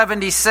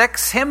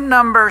76, hymn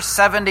number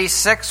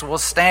 76, we'll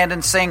stand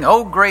and sing,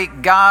 O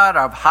great God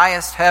of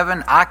highest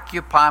heaven,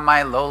 occupy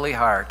my lowly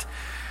heart.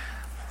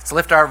 Let's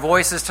lift our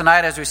voices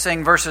tonight as we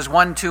sing verses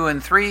 1, 2,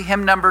 and 3,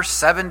 hymn number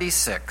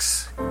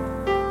 76. On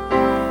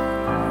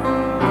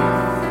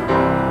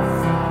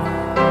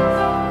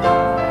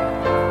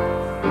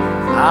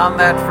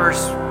that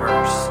first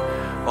verse,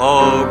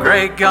 O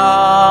great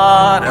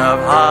God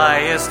of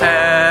highest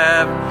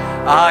heaven,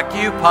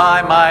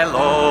 occupy my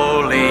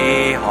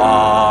lowly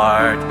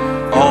heart.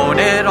 Own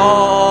it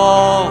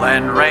all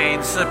and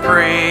reign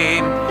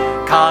supreme.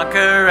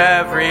 Conquer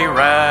every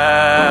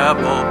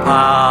rebel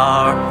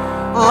power.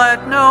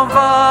 Let no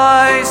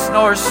vice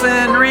nor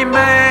sin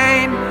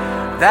remain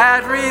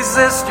that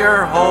resist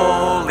your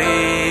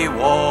holy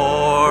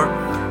war.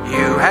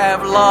 You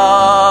have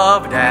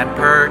loved and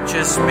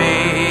purchased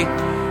me.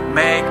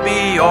 Make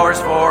me yours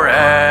forevermore.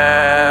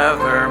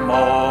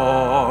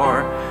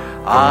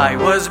 I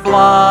was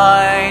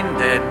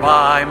blinded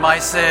by my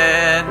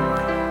sin,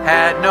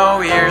 had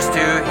no ears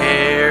to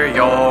hear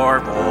your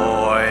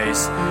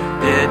voice,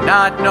 did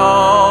not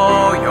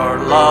know your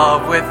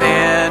love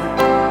within,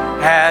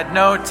 had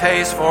no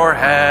taste for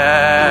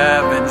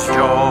heaven's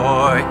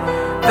joy.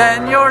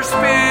 Then your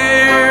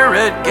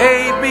Spirit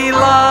gave me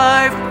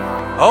life,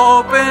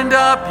 opened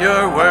up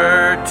your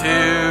word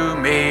to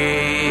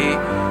me.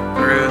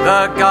 Through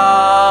the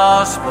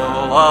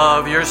gospel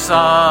of your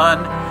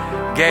Son,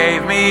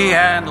 gave me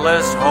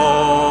endless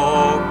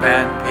hope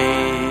and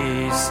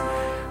peace.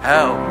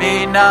 Help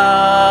me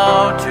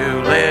now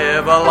to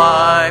live a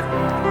life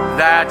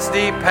that's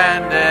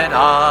dependent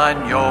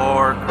on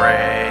your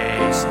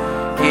grace.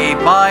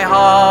 Keep my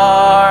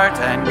heart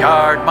and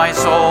guard my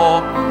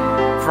soul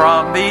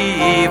from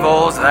the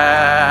evils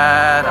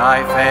that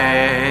I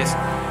face.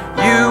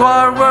 You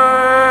are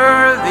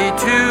worthy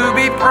to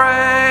be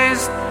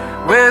praised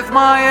with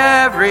my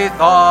every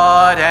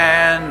thought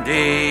and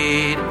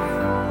deed.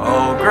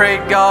 O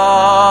great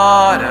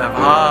God of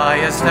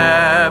highest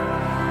heaven,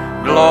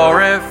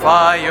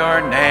 glorify your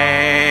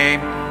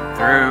name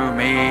through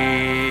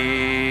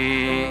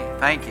me.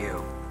 Thank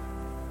you.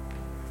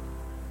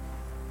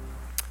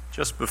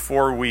 Just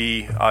before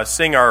we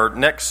sing our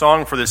next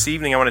song for this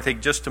evening, I want to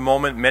take just a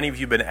moment. Many of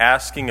you have been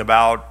asking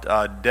about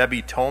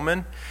Debbie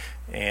Toman,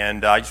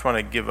 and I just want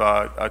to give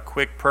a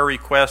quick prayer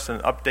request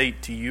and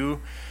update to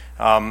you.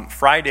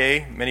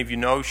 Friday, many of you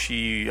know,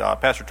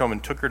 Pastor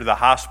Toman took her to the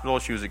hospital.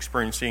 She was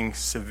experiencing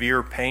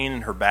severe pain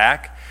in her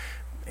back,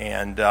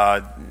 and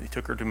he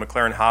took her to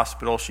McLaren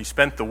Hospital. She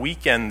spent the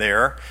weekend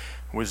there,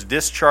 was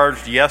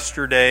discharged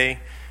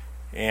yesterday,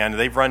 and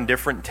they've run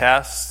different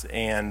tests,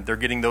 and they're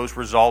getting those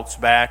results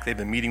back. They've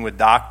been meeting with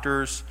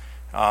doctors.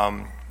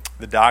 The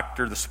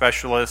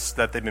specialist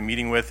that they've been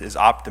meeting with is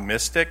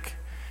optimistic,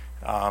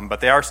 but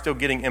they are still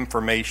getting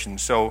information.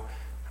 So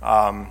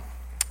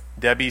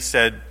Debbie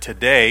said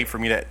today for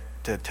me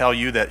to tell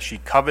you that she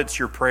covets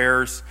your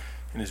prayers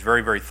and is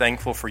very, very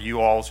thankful for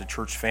you all as a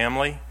church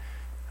family.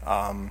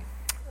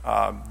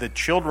 The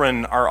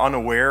children are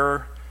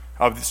unaware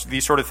of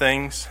these sort of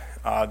things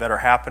that are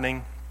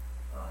happening,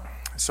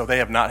 so they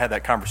have not had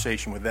that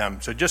conversation with them.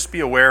 So just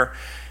be aware.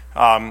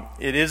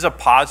 It is a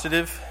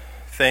positive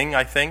thing,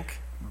 I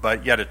think,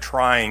 but yet a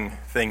trying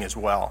thing as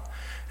well,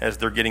 as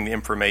they're getting the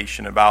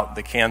information about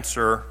the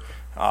cancer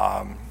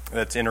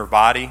that's in her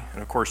body.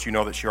 And of course, you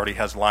know that she already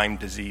has Lyme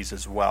disease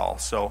as well.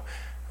 So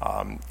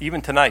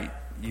even tonight,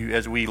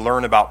 as we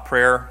learn about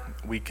prayer,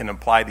 we can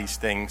apply these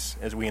things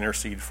as we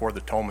intercede for the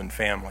Toman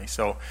family.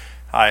 So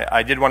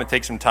I did want to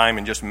take some time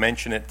and just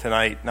mention it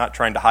tonight, not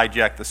trying to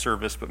hijack the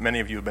service, but many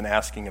of you have been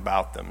asking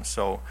about them.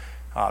 So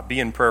be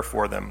in prayer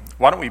for them.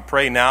 Why don't we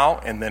pray now,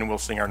 and then we'll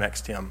sing our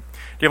next hymn.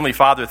 Dear Heavenly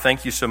Father,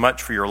 thank you so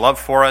much for your love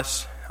for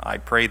us. I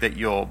pray that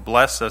you'll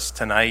bless us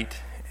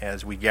tonight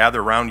as we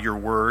gather around your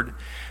word.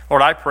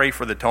 Lord, I pray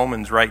for the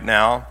Tomans right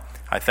now.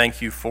 I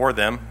thank you for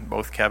them,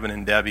 both Kevin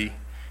and Debbie.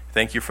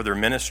 Thank you for their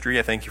ministry.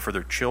 I thank you for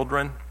their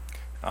children.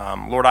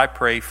 Lord, I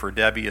pray for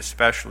Debbie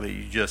especially.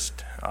 You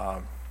just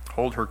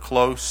hold her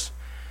close,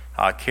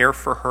 care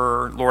for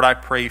her. Lord, I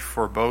pray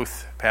for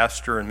both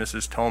Pastor and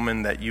Mrs.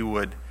 Toman that you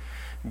would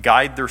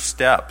guide their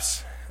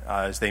steps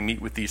as they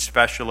meet with these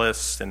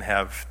specialists and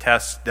have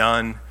tests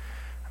done.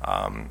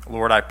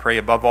 Lord, I pray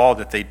above all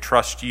that they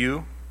trust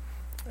you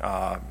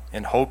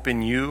and hope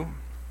in you,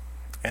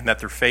 and that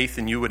their faith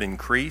in you would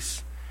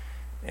increase.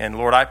 And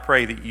Lord, I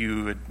pray that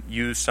you would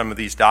use some of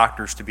these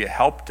doctors to be a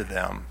help to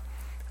them,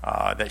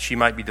 that she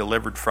might be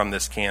delivered from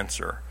this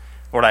cancer.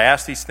 Lord, I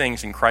ask these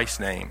things in Christ's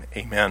name.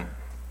 Amen.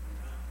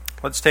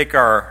 Let's take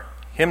our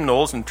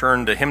hymnals and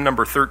turn to hymn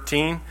number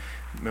 13,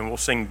 and we'll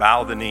sing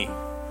Bow the Knee.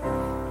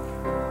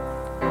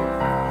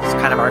 It's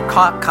kind of our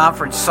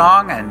conference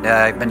song, and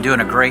I've been doing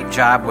a great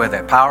job with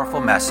it.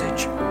 Powerful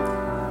message.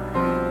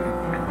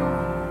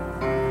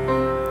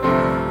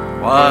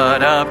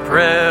 What a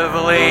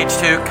privilege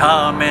to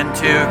come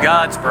into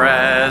God's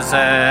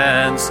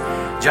presence,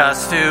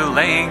 just to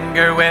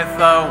linger with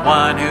the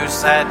one who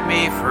set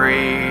me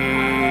free.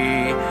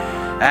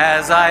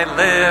 As I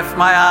lift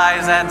my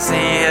eyes and see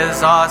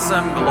his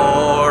awesome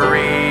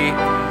glory,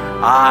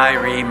 I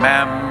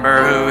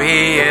remember who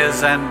He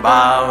is and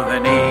bow the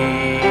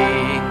knee.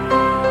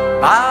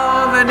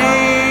 Bow the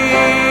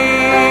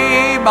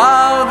knee,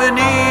 bow the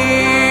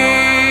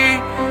knee.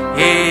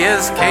 He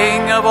is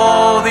King of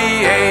all the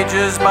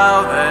ages,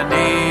 bow the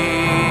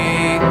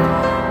knee.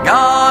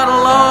 God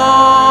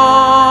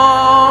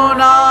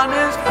alone on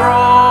His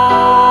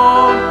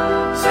throne.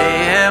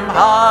 See Him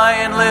high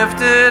and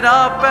lifted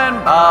up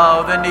and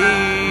bow the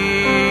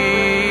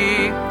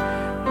knee.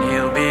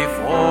 Kneel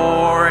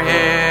before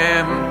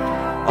Him,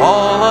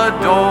 all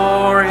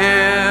adore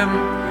Him.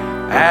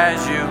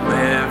 As you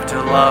live to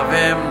love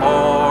Him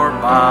more,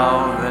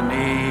 bow the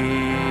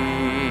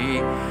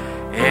knee.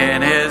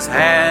 In His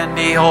hand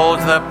He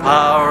holds the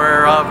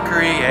power of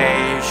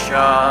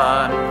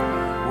creation.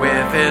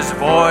 With His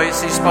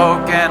voice He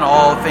spoke and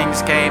all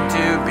things came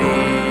to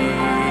be.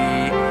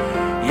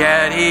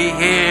 Yet He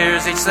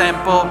hears each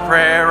simple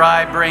prayer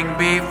I bring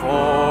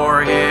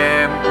before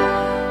Him,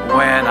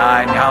 when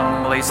I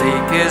humbly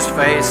seek His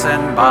face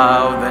and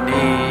bow the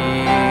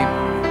knee.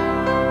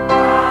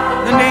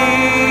 The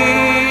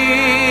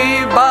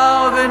knee,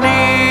 bow the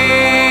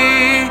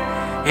knee.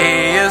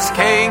 He is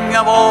King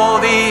of all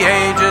the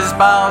ages,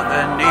 bow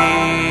the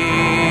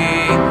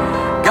knee.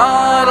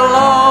 God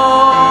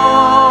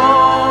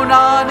alone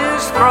on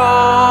His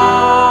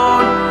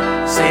throne.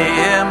 See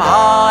Him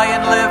high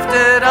and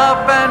lifted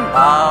up and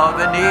bow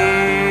the knee.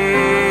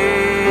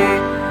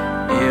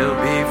 Kneel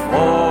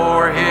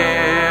before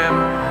Him,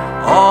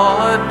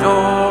 all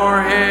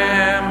adore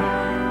Him.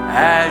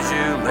 As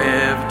you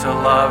live to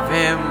love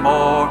Him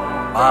more,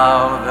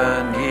 bow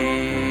the knee.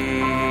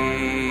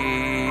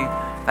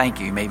 Thank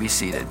you. You may be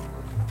seated.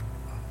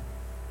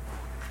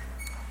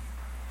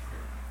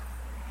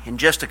 In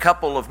just a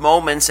couple of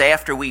moments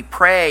after we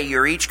pray,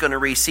 you're each going to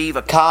receive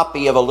a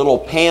copy of a little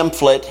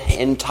pamphlet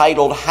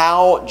entitled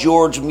How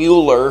George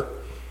Mueller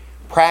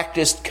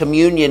Practiced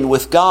Communion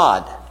with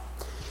God.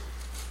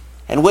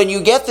 And when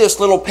you get this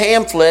little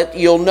pamphlet,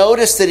 you'll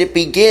notice that it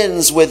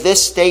begins with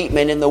this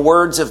statement in the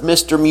words of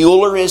Mr.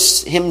 Mueller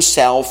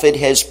himself: "It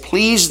has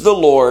pleased the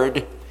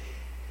Lord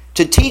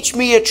to teach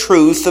me a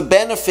truth, the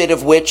benefit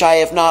of which I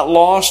have not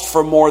lost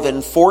for more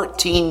than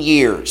 14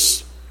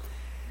 years.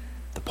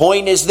 The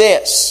point is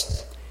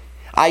this: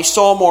 I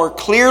saw more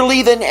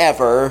clearly than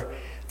ever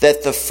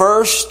that the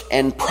first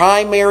and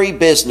primary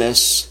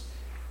business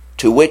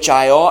to which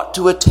I ought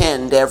to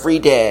attend every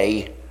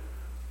day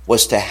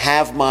was to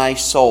have my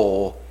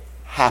soul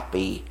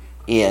happy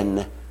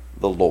in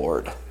the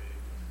Lord."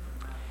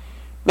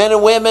 Men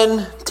and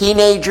women,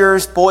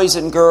 teenagers, boys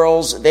and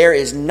girls, there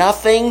is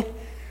nothing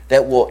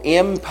that will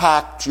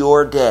impact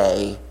your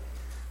day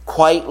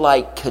quite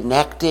like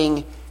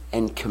connecting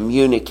and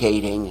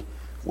communicating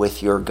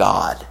with your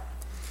God.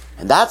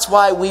 And that's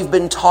why we've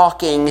been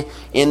talking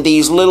in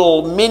these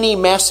little mini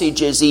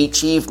messages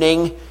each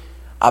evening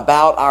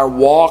about our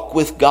walk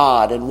with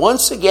God. And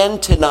once again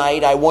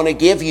tonight, I want to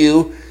give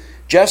you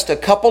just a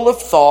couple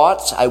of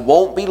thoughts. I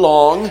won't be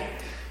long,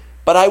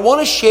 but I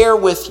want to share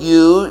with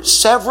you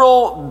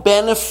several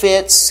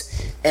benefits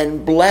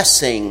and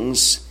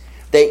blessings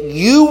that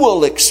you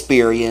will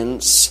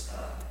experience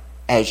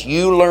as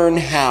you learn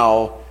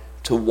how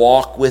to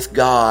walk with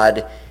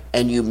God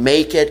and you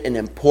make it an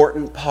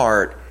important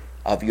part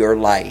of your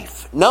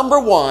life. Number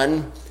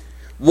one,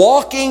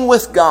 walking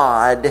with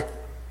God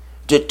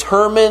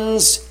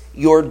determines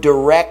your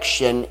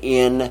direction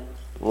in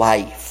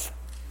life.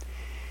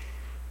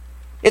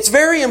 It's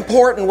very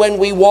important when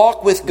we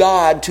walk with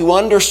God to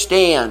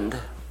understand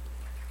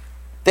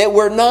that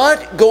we're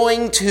not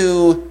going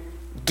to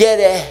get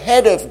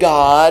ahead of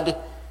God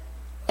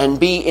and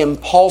be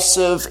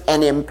impulsive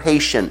and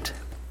impatient.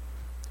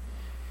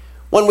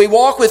 When we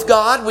walk with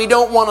God, we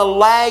don't want to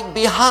lag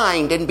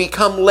behind and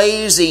become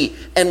lazy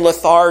and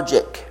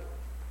lethargic.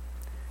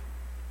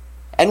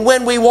 And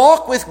when we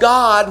walk with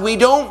God, we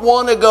don't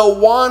want to go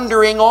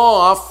wandering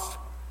off,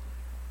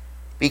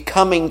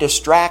 becoming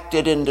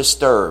distracted and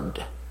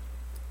disturbed.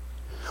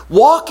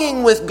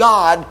 Walking with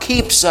God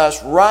keeps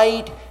us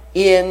right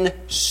in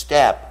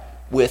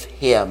step with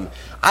Him.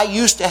 I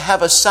used to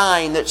have a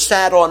sign that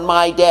sat on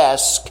my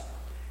desk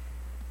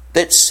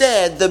that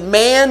said, "The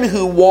man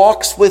who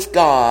walks with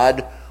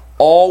God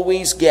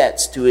always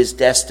gets to his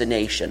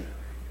destination."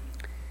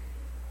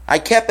 I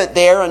kept it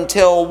there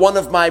until one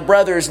of my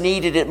brothers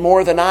needed it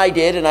more than I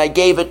did, and I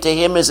gave it to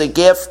him as a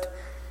gift.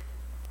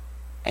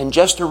 And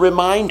just a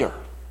reminder,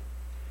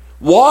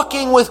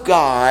 walking with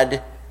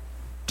God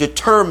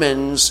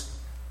determines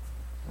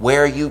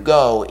where you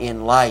go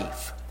in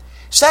life.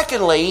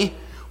 Secondly,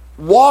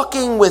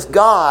 walking with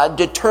God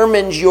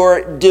determines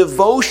your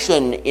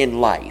devotion in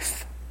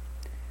life.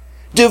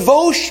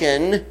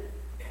 Devotion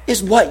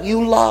is what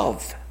you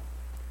love.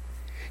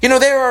 You know,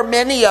 there are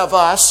many of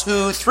us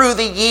who through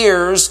the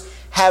years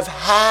have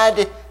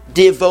had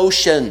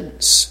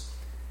devotions.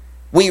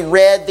 We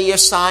read the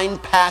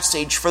assigned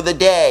passage for the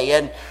day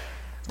and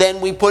then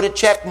we put a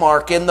check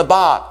mark in the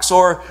box.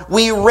 Or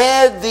we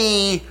read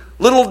the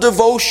little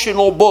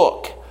devotional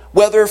book,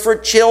 whether for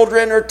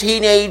children or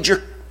teenagers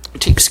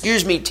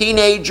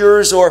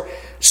or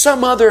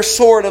some other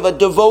sort of a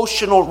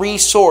devotional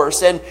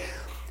resource. And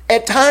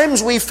at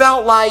times we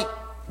felt like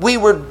we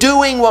were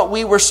doing what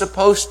we were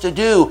supposed to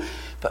do.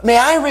 But may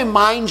I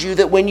remind you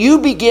that when you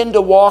begin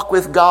to walk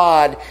with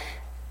God,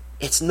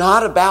 it's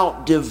not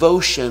about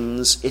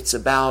devotions, it's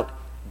about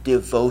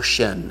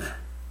devotion.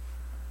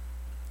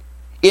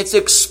 It's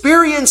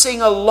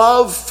experiencing a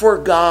love for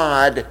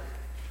God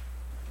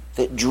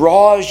that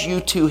draws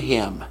you to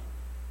Him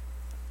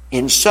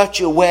in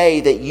such a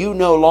way that you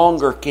no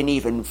longer can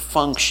even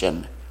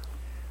function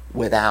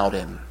without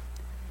Him.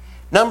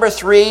 Number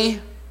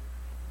 3,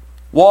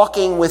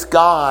 walking with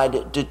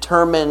God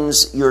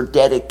determines your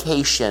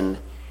dedication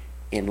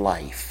in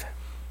life.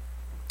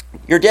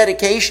 Your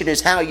dedication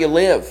is how you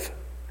live.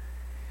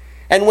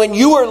 And when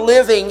you are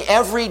living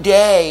every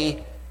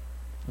day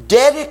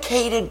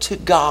dedicated to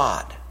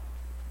God,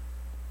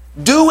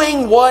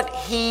 doing what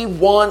He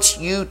wants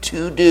you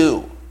to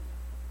do,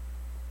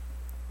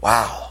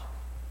 wow,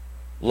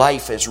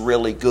 life is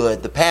really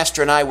good. The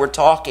pastor and I were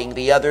talking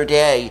the other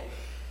day,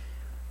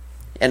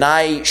 and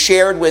I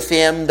shared with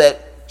him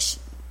that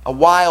a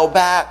while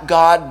back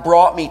God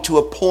brought me to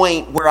a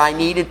point where I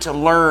needed to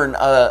learn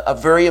a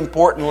very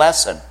important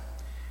lesson.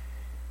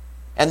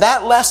 And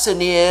that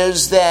lesson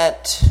is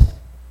that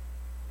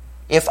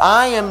if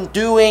I am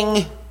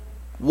doing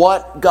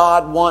what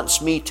God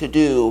wants me to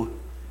do,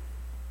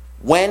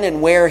 when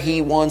and where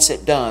He wants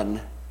it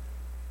done,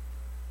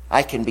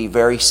 I can be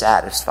very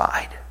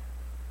satisfied.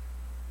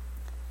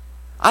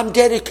 I'm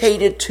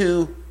dedicated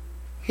to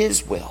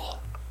His will.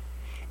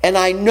 And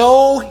I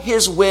know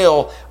His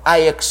will.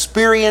 I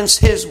experience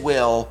His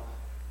will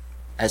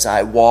as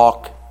I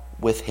walk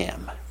with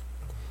Him.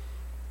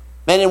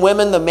 Men and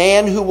women, the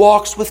man who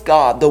walks with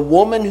God, the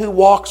woman who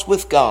walks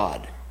with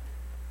God,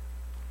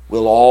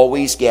 will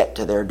always get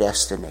to their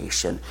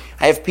destination.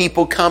 I have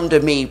people come to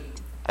me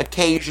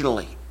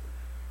occasionally.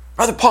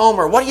 Brother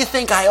Palmer, what do you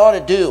think I ought to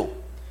do?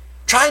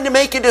 Trying to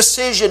make a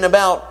decision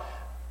about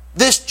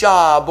this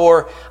job,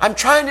 or I'm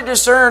trying to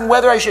discern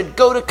whether I should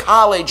go to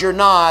college or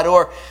not,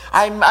 or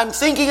I'm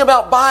thinking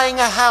about buying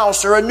a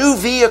house or a new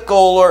vehicle,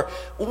 or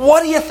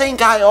what do you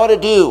think I ought to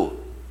do?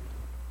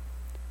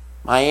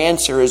 My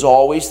answer is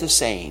always the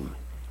same.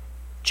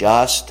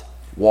 Just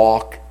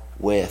walk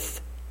with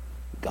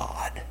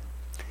God.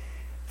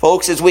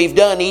 Folks, as we've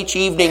done each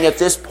evening at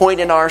this point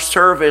in our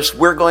service,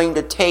 we're going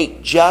to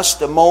take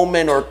just a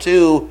moment or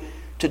two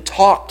to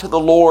talk to the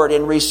Lord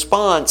in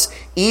response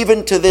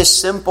even to this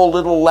simple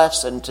little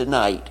lesson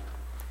tonight.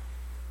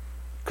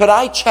 Could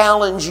I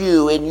challenge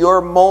you in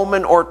your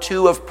moment or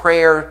two of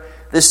prayer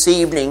this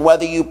evening,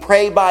 whether you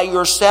pray by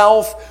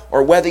yourself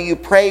or whether you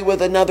pray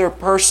with another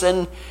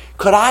person,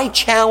 could I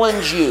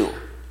challenge you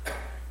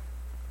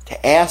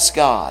to ask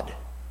God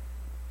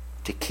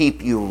to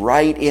keep you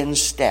right in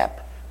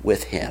step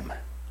with Him?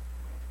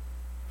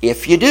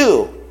 If you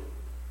do,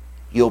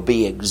 you'll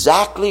be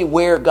exactly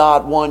where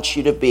God wants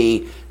you to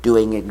be,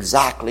 doing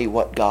exactly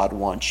what God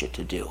wants you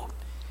to do.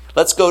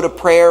 Let's go to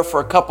prayer for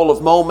a couple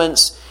of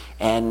moments,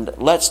 and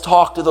let's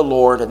talk to the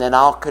Lord, and then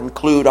I'll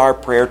conclude our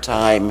prayer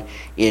time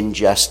in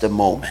just a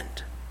moment.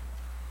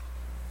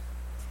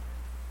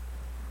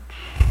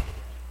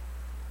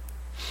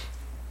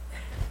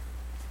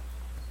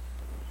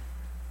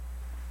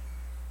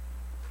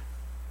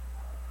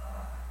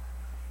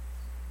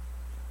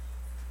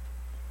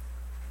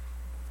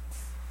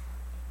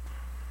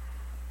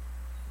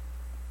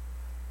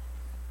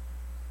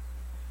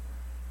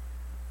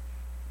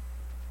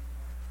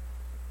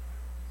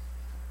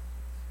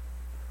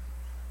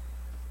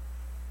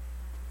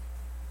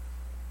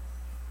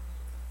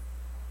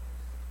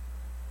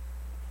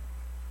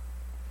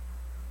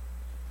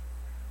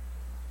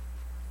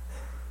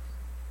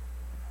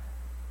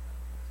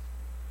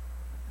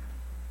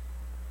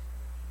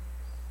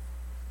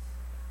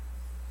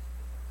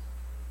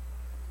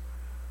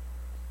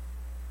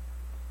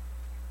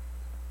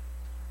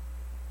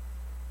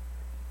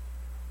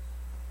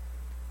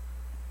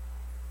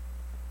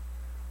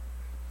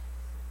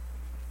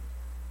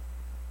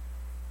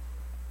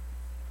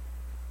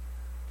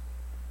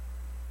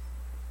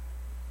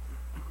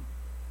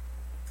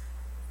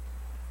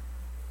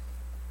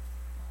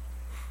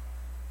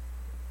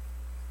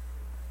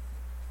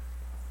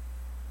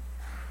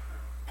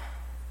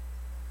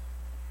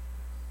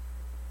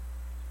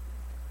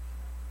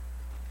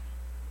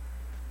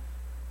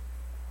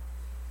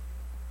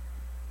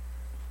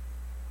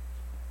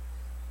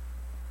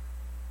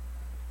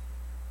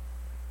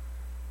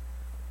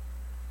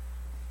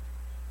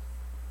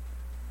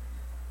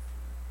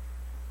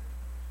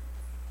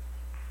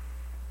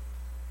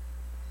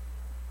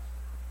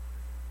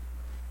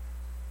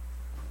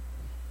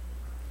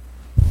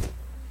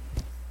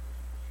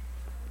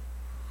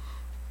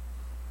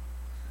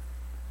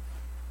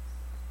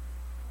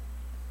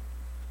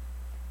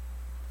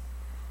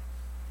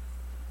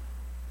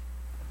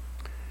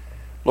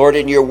 Lord,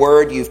 in your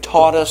word, you've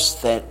taught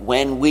us that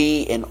when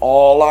we in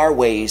all our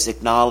ways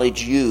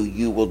acknowledge you,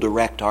 you will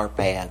direct our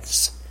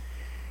paths.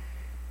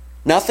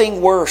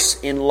 Nothing worse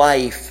in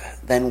life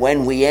than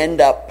when we end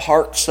up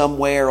parked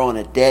somewhere on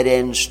a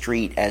dead-end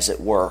street, as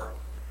it were,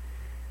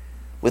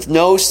 with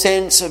no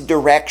sense of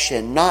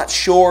direction, not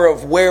sure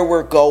of where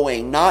we're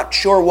going, not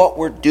sure what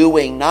we're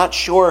doing, not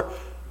sure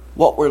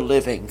what we're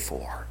living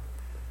for.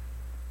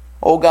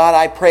 Oh God,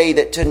 I pray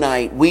that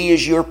tonight we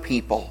as your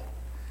people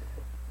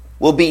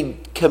will be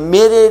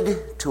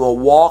committed to a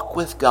walk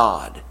with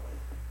God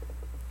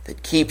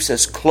that keeps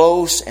us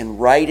close and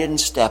right in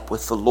step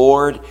with the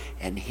Lord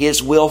and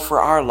His will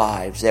for our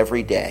lives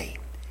every day.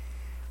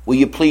 Will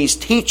you please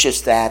teach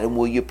us that, and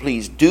will you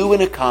please do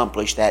and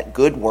accomplish that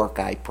good work,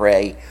 I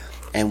pray,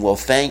 and we'll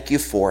thank you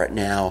for it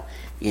now.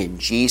 In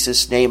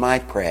Jesus' name I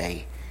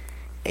pray.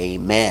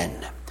 Amen.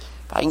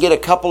 If I can get a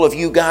couple of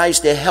you guys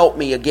to help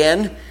me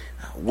again,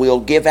 we'll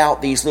give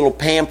out these little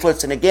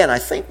pamphlets. And again, I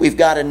think we've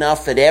got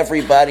enough that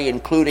everybody,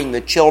 including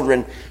the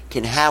children,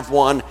 can have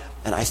one.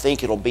 And I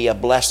think it'll be a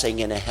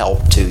blessing and a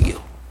help to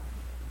you.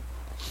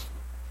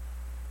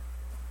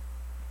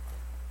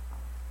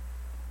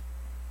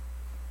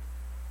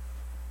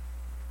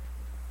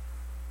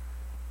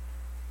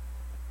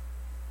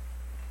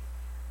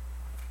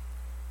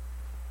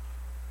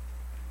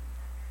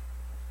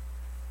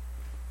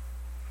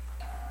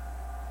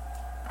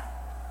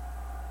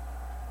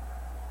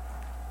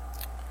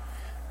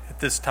 At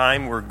this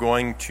time, we're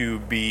going to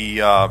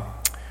be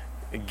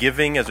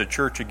giving as a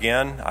church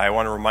again. I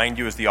want to remind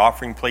you, as the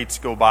offering plates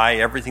go by,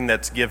 everything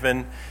that's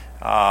given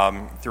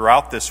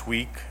throughout this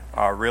week,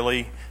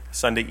 really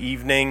Sunday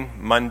evening,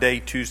 Monday,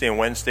 Tuesday, and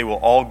Wednesday, will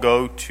all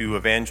go to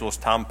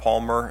Evangelist Tom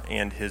Palmer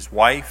and his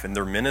wife and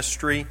their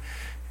ministry.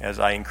 As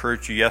I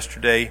encouraged you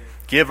yesterday,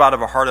 give out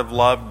of a heart of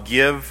love,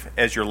 give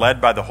as you're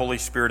led by the Holy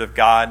Spirit of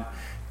God,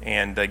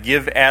 and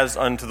give as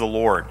unto the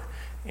Lord,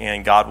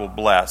 and God will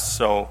bless.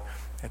 So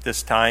at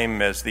this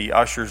time, as the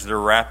ushers, they're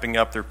wrapping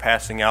up, they're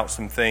passing out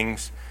some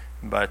things.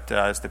 But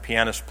as the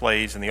pianist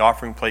plays and the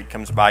offering plate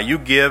comes by, you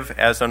give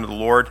as unto the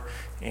Lord,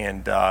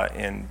 and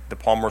the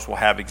Palmers will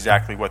have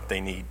exactly what they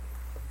need.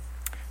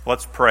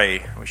 Let's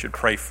pray. We should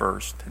pray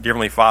first. Dear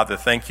Heavenly Father,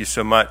 thank you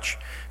so much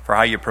for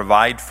how you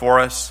provide for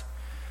us.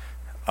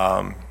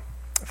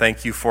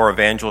 Thank you for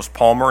Evangelist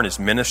Palmer and his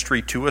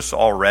ministry to us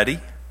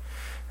already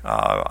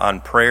on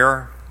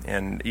prayer,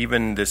 and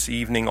even this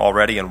evening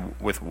already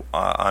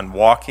on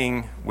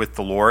walking with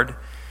the Lord.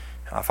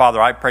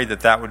 Father, I pray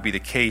that would be the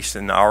case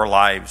in our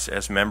lives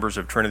as members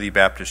of Trinity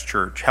Baptist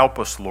Church. Help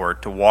us,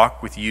 Lord, to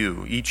walk with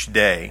you each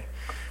day.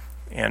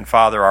 And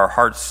Father, our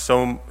hearts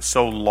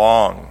so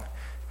long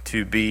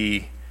to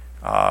be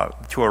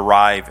to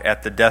arrive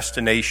at the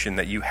destination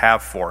that you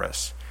have for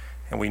us.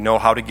 And we know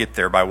how to get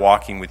there by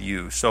walking with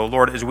you. So,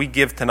 Lord, as we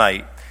give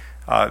tonight,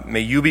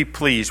 may you be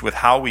pleased with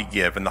how we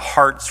give and the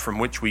hearts from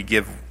which we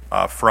give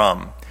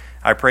from.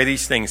 I pray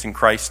these things in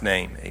Christ's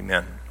name.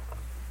 Amen.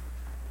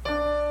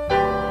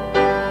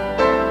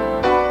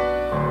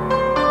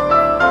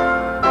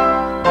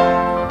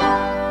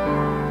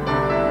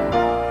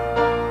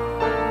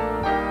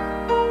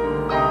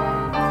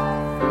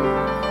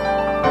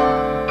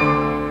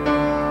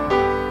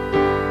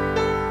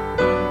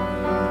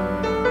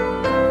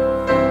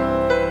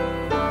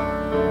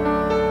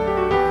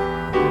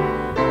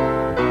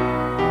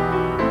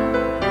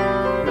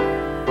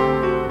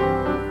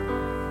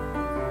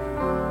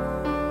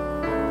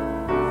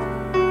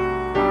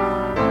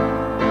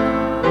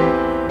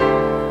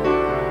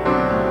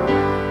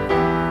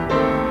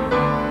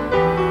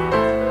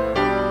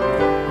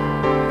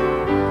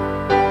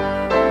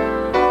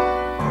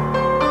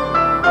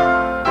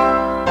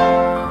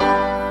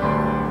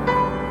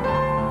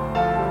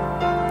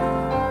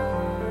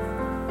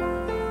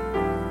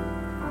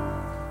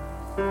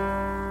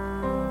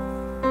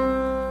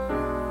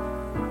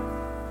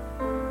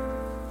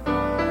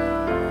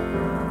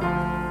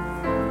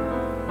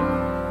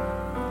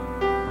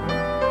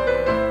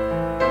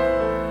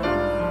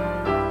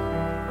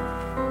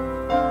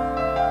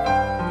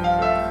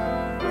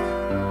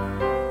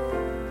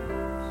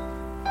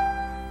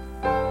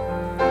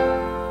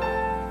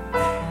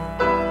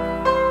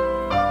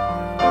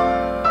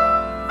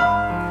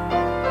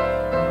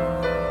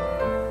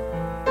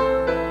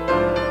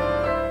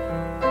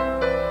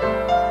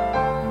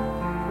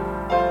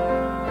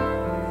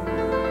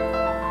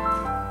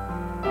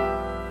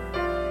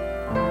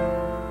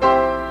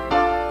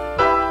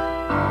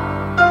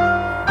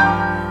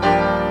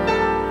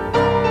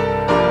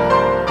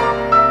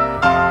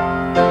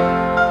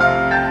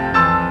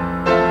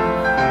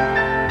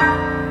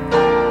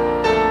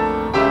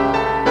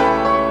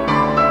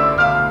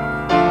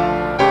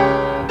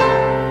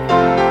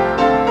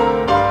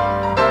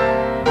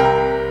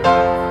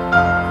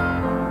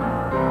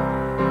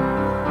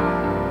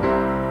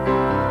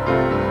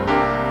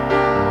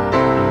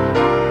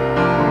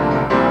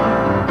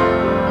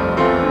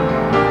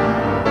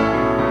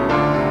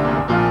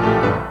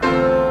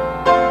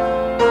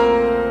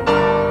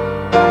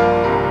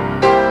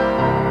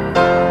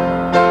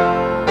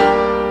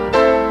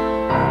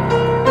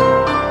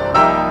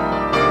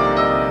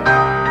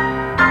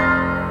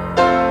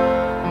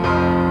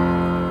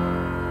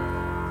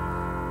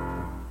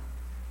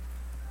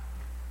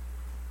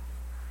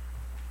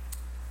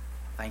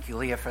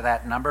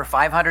 number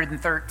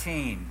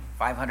 513.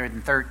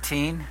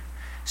 513.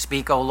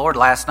 Speak, O Lord.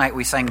 Last night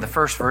we sang the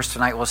first verse.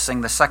 Tonight we'll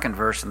sing the second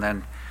verse, and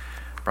then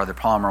Brother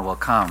Palmer will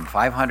come.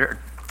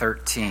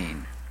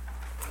 513.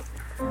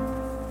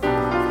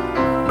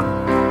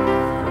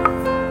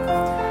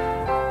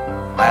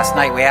 Last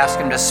night we asked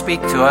him to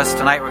speak to us.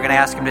 Tonight we're going to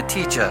ask him to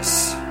teach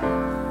us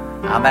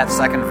on that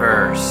second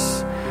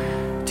verse.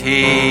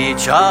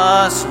 Teach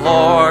us,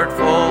 Lord,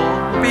 full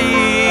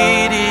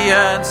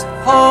obedience,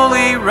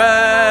 holy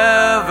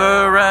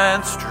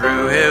reverence,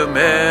 true humility.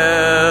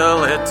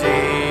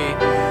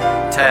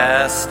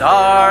 Test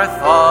our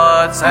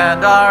thoughts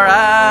and our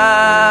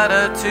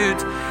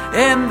attitudes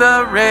in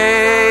the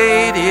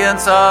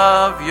radiance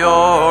of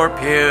your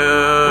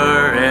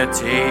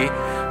purity.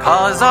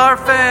 Cause our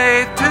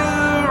faith to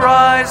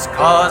rise,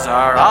 cause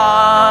our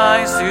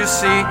eyes to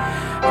see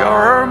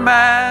your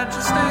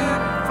majesty,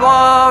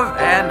 love,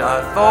 and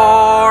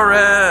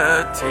authority.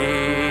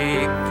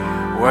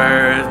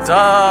 Words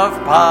of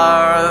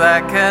power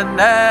that can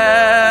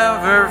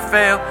never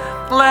fail.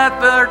 Let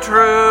the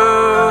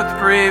truth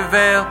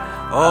prevail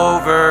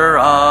over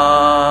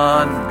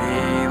unbelief.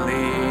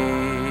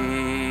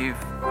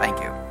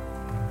 Thank you.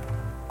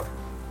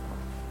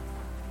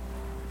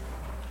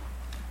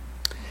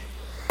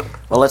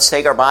 Well, let's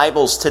take our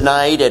Bibles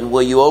tonight, and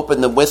will you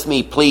open them with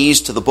me, please,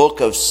 to the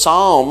book of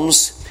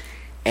Psalms.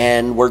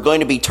 And we're going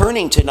to be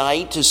turning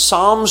tonight to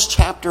Psalms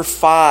chapter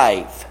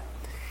 5.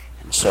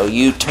 And so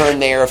you turn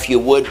there, if you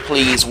would,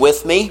 please,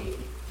 with me.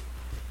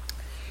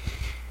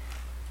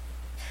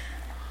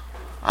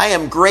 I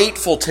am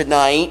grateful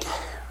tonight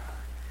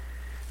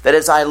that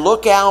as I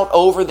look out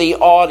over the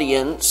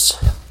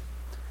audience,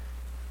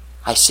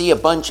 I see a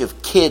bunch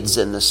of kids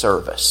in the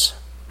service.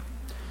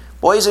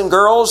 Boys and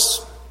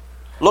girls,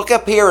 look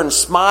up here and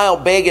smile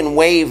big and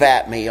wave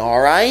at me,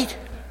 all right?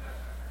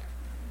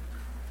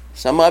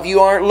 Some of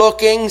you aren't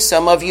looking,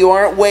 some of you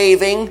aren't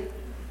waving.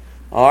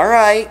 All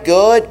right,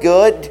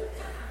 good.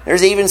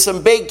 There's even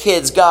some big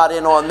kids got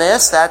in on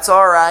this. That's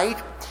all right.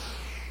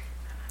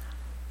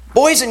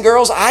 Boys and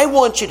girls, I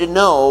want you to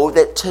know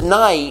that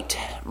tonight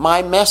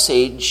my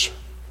message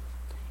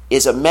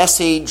is a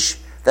message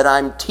that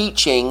I'm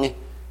teaching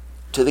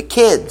to the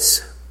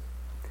kids.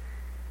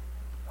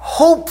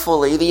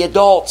 Hopefully the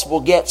adults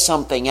will get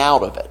something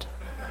out of it.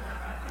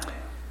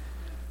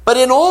 But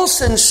in all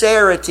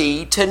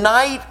sincerity,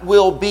 tonight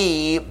will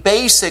be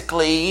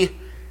basically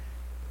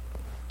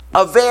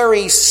a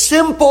very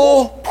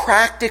simple,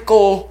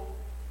 practical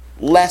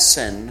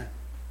lesson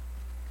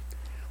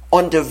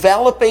on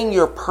developing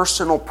your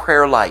personal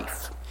prayer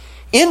life.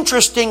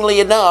 Interestingly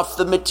enough,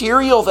 the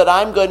material that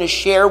I'm going to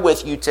share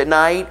with you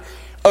tonight,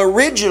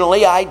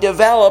 originally I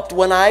developed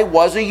when I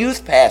was a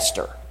youth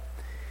pastor.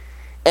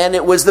 And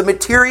it was the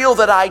material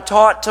that I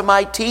taught to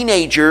my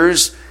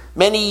teenagers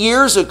many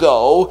years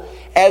ago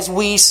as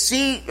we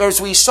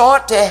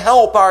sought to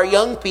help our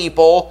young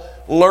people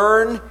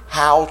learn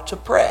how to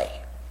pray.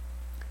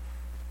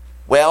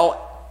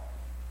 Well,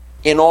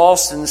 in all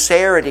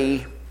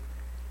sincerity,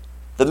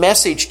 the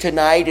message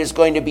tonight is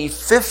going to be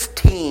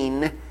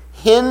 15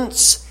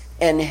 hints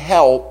and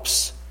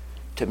helps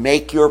to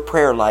make your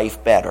prayer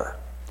life better.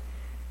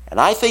 And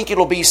I think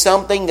it'll be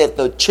something that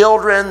the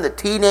children, the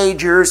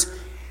teenagers,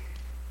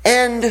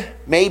 and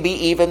maybe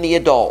even the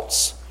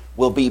adults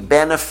will be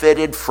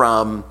benefited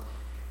from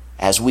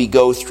as we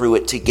go through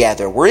it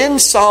together. We're in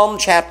Psalm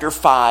chapter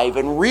 5,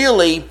 and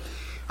really,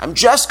 I'm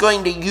just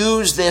going to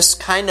use this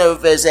kind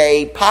of as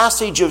a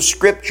passage of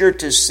Scripture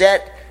to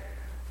set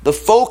the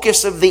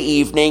focus of the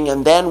evening,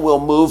 and then we'll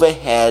move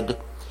ahead.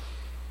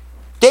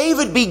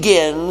 David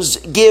begins,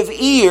 "Give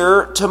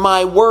ear to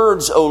my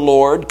words, O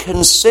Lord,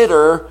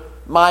 consider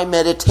my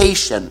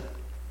meditation.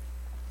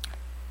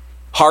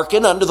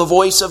 Hearken unto the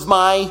voice of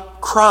my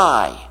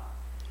cry,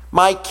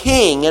 my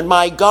King and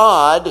my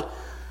God,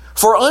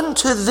 for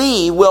unto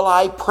thee will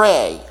I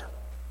pray."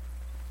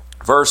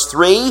 Verse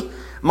 3,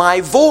 "My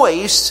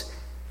voice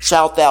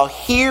shalt thou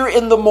hear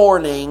in the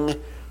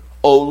morning,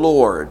 O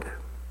Lord.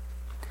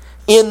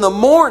 In the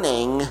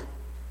morning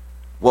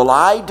will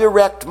I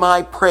direct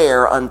my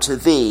prayer unto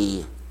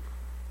thee,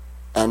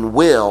 and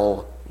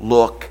will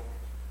look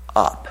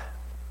up."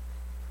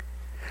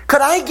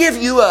 Could I give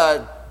you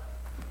a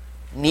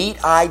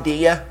neat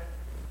idea?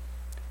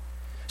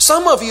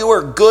 Some of you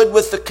are good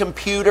with the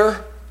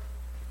computer.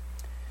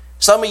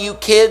 Some of you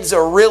kids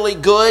are really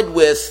good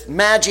with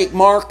magic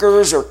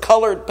markers or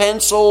colored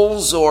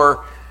pencils,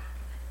 or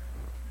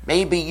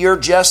maybe you're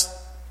just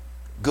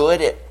good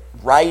at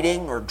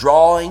writing or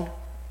drawing.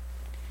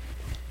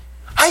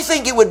 I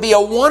think it would be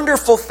a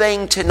wonderful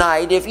thing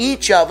tonight if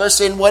each of us,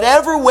 in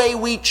whatever way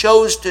we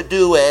chose to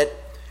do it,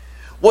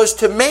 was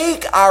to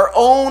make our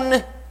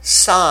own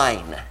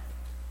sign.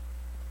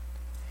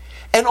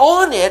 And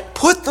on it,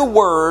 put the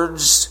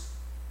words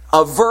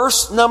of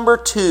verse number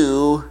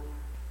 2,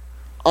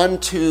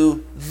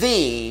 "Unto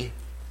thee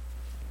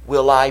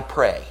will I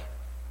pray."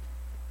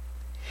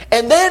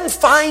 And then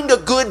find a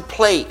good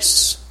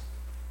place.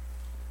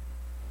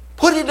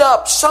 Put it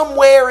up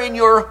somewhere in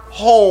your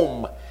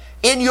home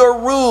in your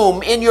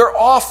room, in your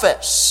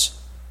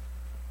office.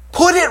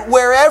 Put it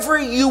wherever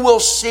you will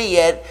see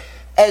it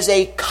as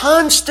a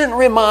constant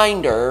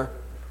reminder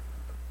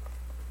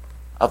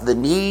of the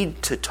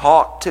need to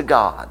talk to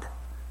God.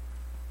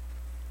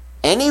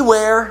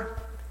 Anywhere,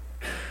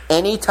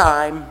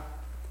 anytime,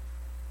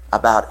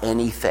 about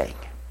anything.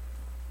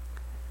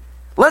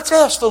 Let's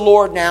ask the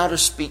Lord now to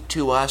speak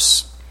to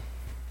us.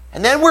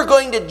 And then we're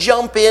going to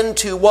jump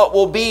into what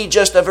will be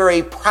just a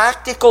very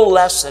practical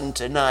lesson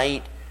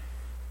tonight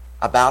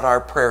about our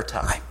prayer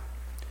time.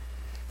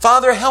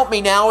 Father, help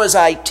me now as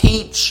I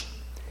teach.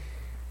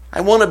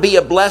 I want to be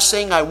a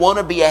blessing. I want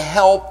to be a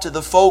help to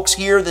the folks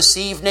here this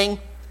evening.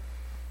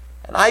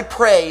 And I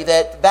pray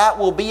that that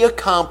will be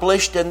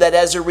accomplished and that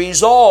as a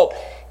result,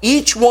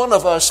 each one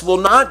of us will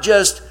not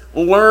just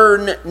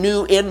learn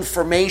new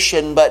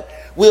information, but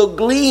will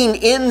glean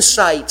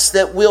insights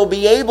that we'll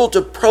be able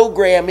to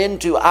program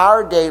into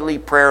our daily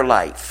prayer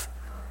life.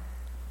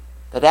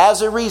 That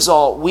as a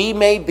result, we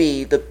may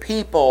be the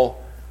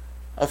people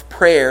of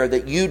prayer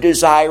that you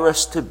desire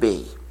us to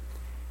be.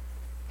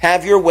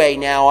 Have your way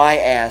now, I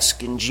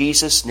ask, in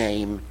Jesus'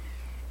 name.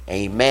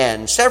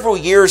 Amen. Several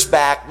years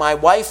back, my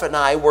wife and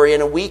I were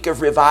in a week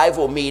of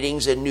revival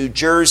meetings in New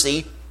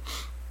Jersey.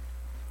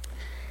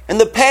 And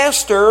the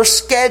pastor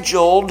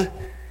scheduled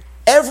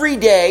every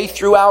day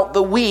throughout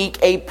the week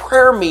a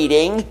prayer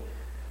meeting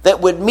that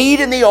would meet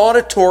in the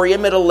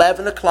auditorium at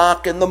 11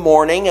 o'clock in the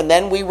morning. And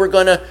then we were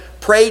going to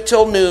pray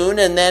till noon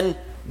and then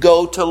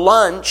go to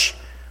lunch,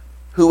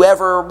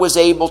 whoever was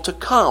able to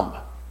come.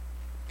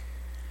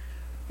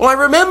 Well, I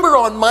remember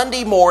on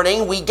Monday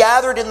morning, we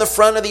gathered in the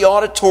front of the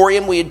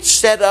auditorium. We had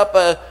set up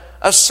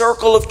a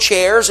circle of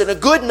chairs, and a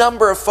good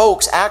number of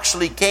folks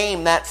actually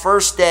came that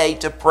first day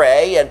to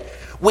pray. And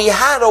we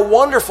had a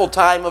wonderful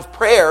time of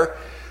prayer.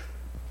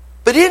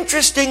 But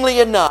interestingly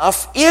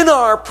enough, in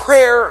our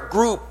prayer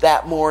group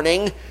that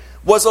morning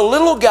was a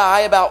little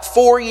guy about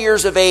 4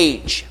 years of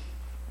age.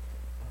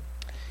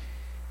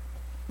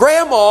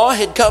 Grandma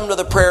had come to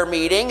the prayer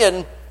meeting,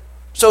 and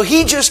so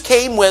he just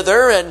came with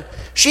her, and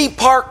she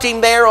parked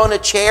him there on a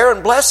chair,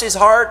 and bless his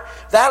heart,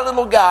 that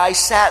little guy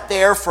sat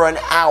there for an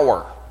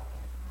hour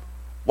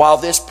while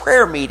this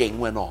prayer meeting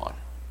went on.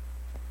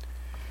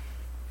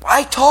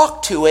 I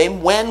talked to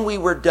him when we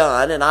were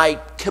done, and I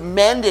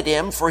commended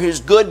him for his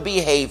good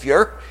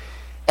behavior.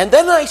 And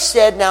then I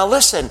said, now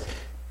listen,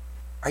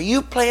 are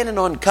you planning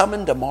on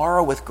coming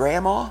tomorrow with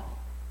Grandma?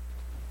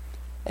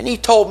 And he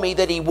told me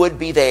that he would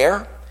be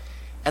there.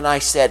 And I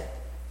said,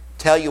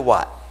 tell you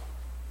what,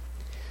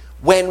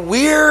 when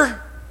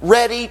we're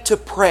ready to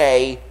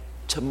pray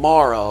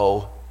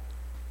tomorrow,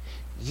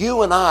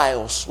 you and I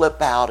will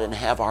slip out and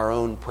have our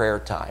own prayer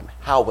time.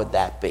 How would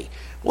that be?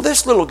 Well,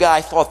 this little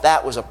guy thought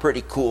that was a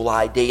pretty cool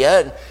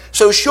idea. And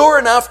so sure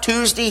enough,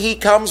 Tuesday he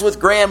comes with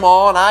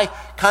Grandma, and I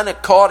kind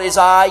of caught his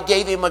eye,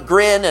 gave him a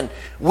grin, and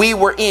we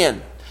were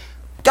in.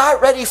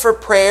 Got ready for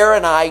prayer,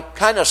 and I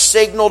kind of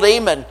signaled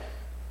him, and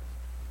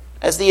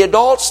as the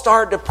adults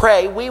started to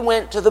pray, we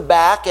went to the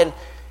back, and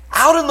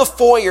out in the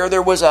foyer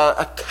there was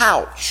a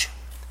couch.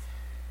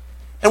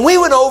 And we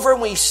went over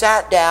and we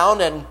sat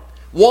down, and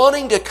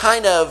wanting to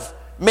kind of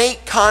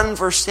make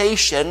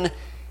conversation,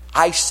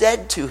 I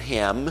said to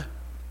him,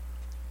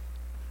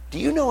 do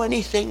you know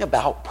anything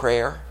about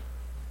prayer?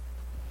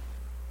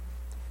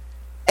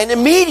 And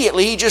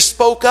immediately he just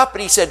spoke up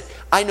and he said,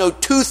 I know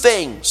 2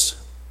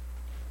 things.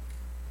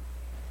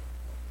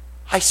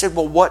 I said,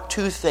 well, what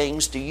 2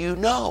 things do you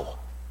know?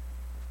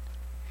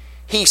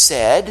 He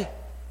said,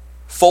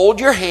 fold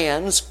your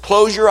hands,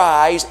 close your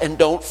eyes, and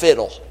don't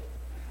fiddle.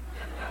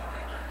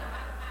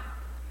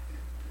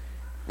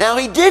 Now,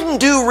 he didn't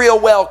do real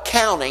well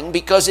counting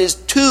because his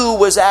 2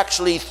 was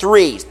actually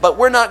 3, but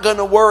we're not going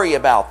to worry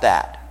about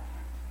that.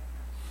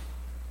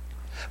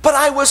 But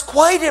I was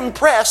quite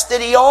impressed that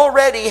he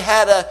already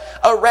had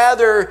a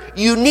rather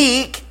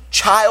unique,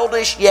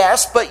 childish,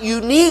 yes, but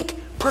unique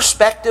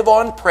perspective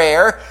on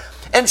prayer.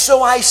 And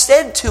so I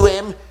said to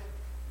him,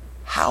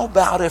 how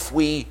about if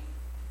we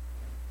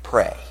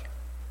pray?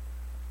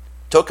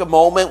 Took a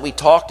moment, we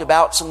talked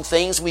about some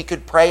things we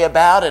could pray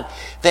about, and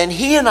then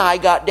he and I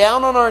got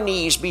down on our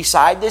knees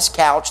beside this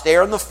couch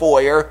there in the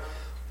foyer,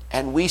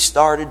 and we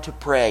started to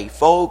pray.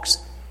 Folks,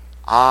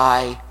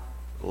 I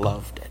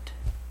loved it.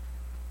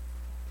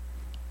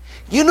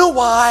 You know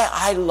why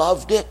I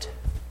loved it?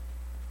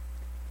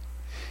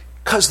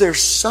 Because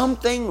there's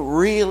something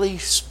really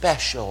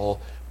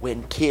special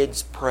when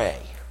kids pray.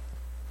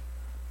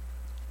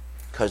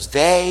 Because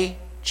they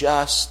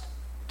just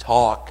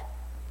talk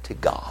to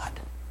God.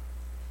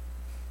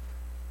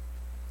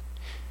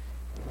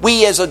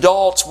 We as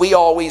adults, we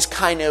always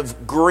kind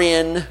of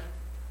grin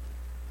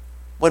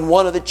when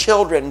one of the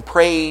children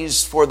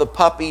prays for the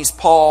puppy's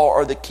paw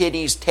or the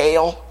kitty's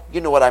tail. You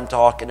know what I'm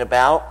talking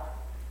about.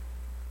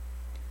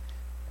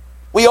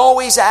 We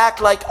always act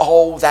like,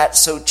 oh, that's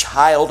so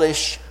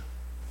childish.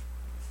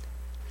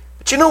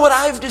 But you know what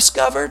I've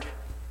discovered?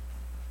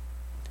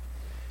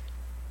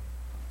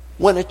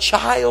 When a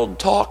child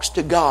talks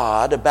to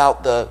God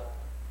about the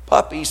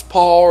puppy's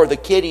paw or the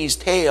kitty's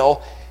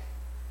tail,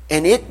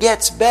 and it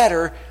gets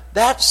better,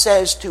 that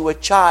says to a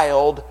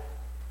child,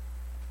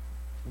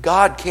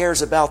 God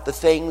cares about the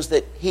things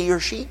that he or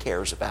she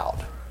cares about.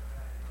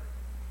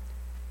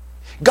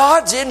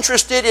 God's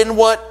interested in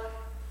what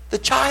the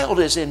child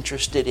is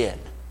interested in.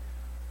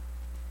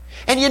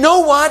 And you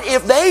know what?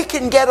 If they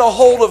can get a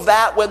hold of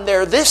that when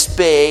they're this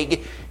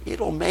big,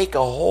 it'll make a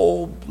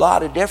whole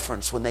lot of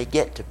difference when they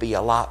get to be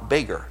a lot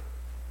bigger.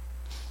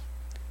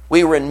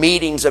 We were in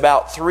meetings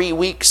about 3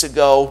 weeks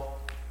ago,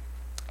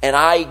 and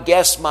I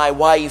guess my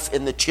wife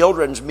in the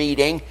children's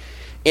meeting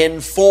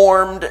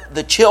informed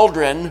the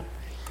children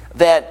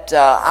that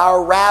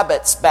our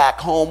rabbits back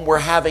home were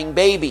having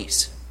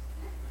babies.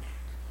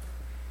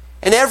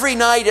 And every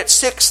night at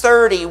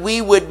 6:30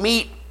 we would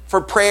meet for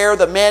prayer,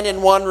 the men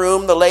in one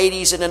room, the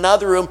ladies in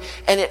another room.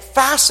 And it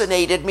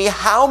fascinated me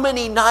how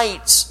many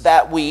nights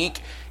that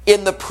week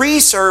in the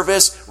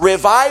pre-service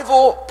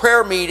revival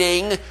prayer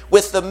meeting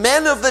with the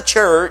men of the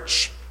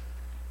church,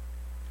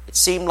 it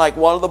seemed like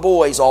one of the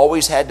boys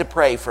always had to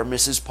pray for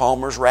Mrs.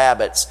 Palmer's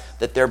rabbits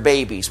that their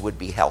babies would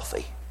be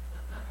healthy.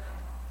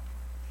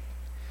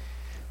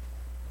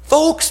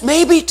 Folks,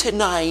 maybe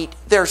tonight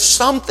there's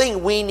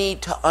something we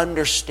need to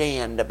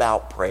understand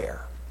about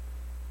prayer.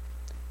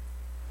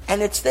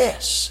 And it's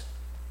this.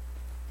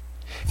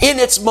 In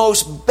its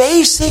most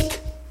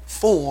basic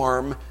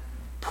form,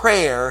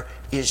 prayer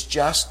is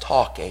just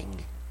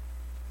talking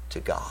to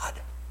God.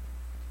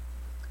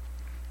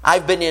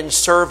 I've been in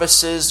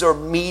services or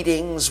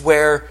meetings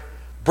where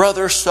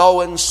brother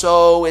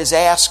so-and-so is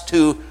asked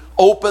to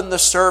open the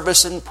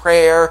service in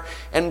prayer,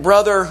 and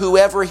brother,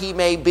 whoever he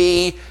may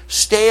be,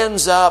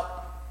 stands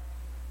up,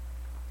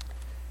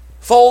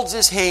 folds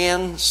his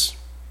hands,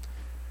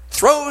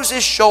 throws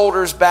his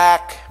shoulders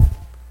back,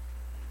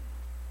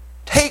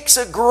 takes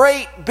a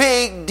great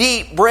big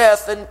deep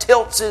breath and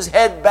tilts his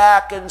head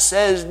back and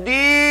says,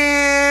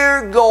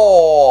 "Dear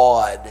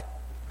God."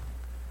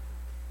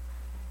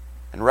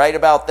 And right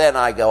about then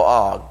I go,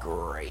 "Oh,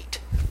 great."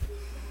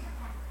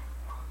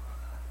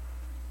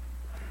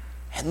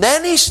 And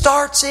then he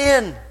starts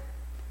in,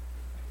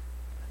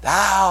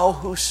 "Thou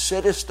who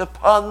sittest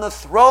upon the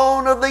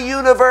throne of the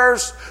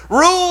universe,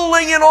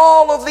 ruling in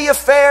all of the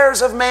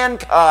affairs of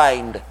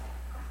mankind."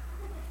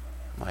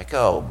 I'm like,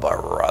 "Oh,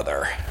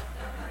 brother."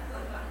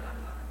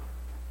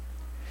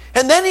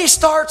 And then he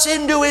starts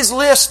into his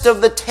list of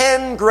the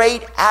 10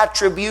 great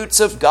attributes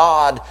of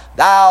God.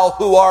 "Thou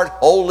who art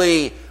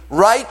holy,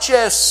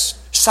 righteous,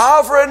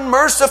 sovereign,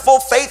 merciful,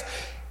 faith."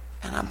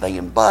 And I'm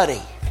thinking,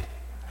 buddy,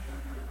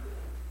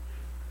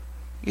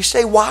 you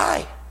say,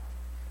 why?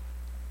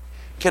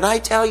 Can I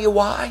tell you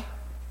why?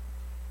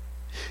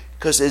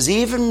 Because as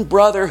even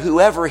brother,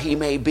 whoever he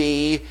may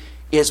be,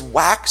 is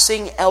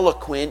waxing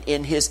eloquent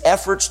in his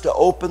efforts to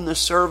open the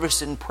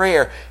service in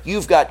prayer,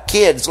 you've got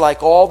kids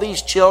like all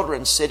these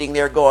children sitting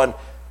there going,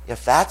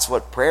 "If that's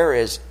what prayer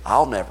is,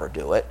 I'll never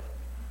do it."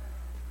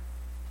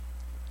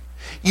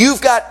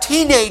 You've got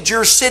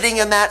teenagers sitting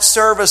in that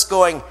service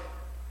going,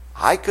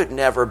 "I could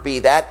never be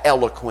that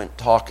eloquent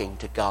talking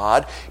to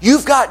God."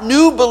 You've got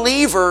new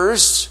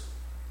believers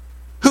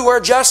who are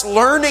just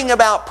learning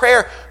about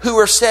prayer who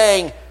are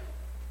saying,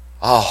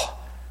 "Oh,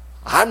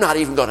 I'm not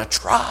even going to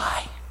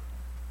try."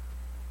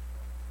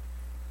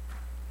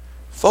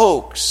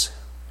 Folks,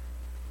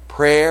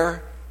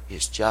 prayer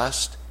is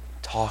just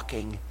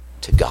talking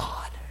to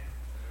God.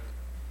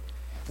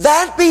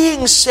 That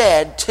being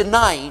said,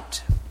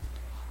 tonight,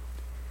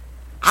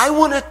 I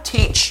want to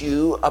teach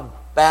you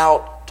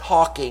about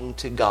talking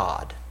to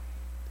God.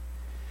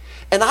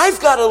 And I've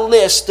got a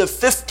list of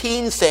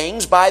 15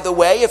 things. By the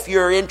way, if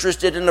you're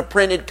interested in a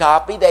printed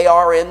copy, they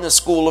are in the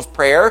School of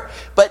Prayer.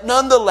 But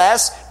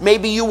nonetheless,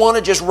 maybe you want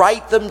to just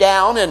write them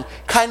down and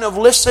kind of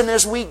listen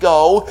as we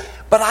go.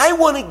 But I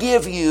want to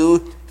give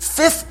you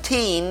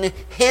 15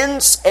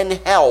 hints and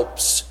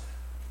helps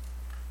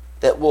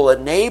that will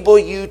enable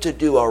you to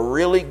do a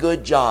really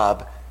good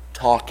job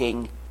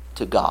talking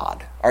to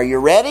God. Are you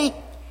ready?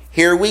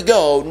 Here we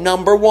go.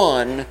 Number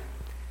 1,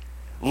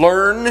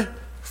 learn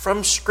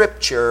from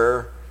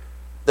Scripture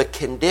the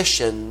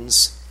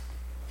conditions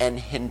and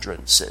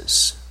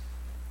hindrances.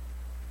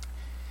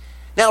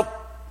 Now,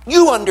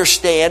 you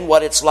understand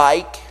what it's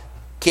like,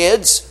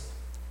 kids,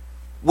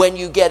 when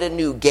you get a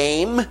new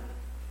game.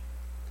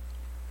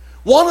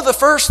 One of the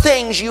first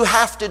things you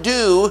have to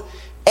do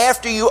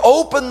after you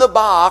open the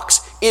box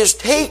is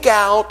take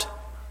out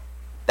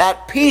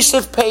that piece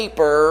of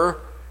paper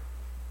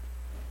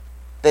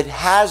that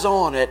has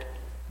on it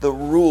the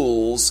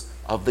rules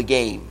of the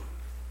game.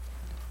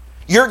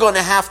 You're going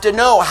to have to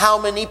know how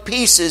many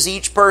pieces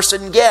each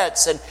person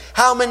gets and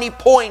how many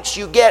points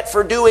you get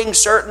for doing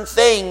certain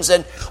things,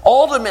 and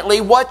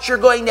ultimately what you're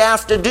going to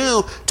have to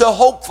do to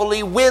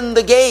hopefully win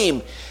the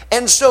game.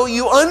 And so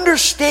you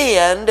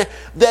understand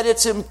that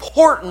it's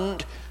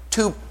important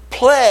to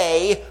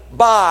play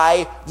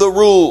by the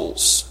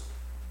rules.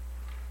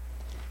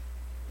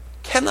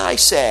 Can I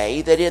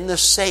say that in the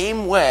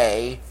same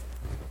way,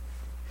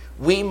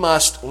 we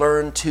must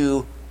learn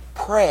to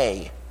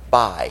pray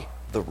by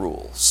the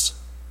rules?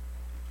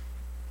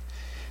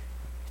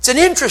 It's an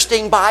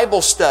interesting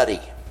Bible study.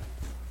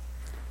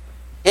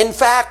 In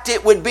fact,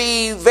 it would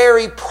be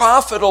very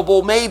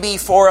profitable maybe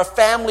for a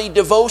family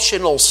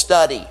devotional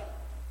study.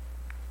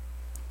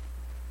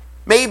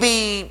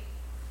 Maybe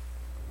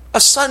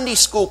a Sunday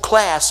school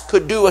class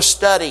could do a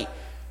study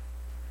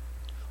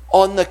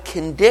on the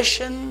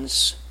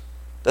conditions,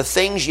 the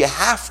things you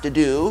have to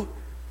do,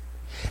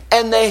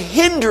 and the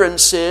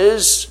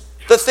hindrances,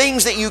 the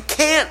things that you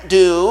can't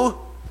do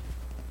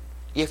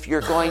if you're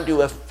going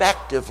to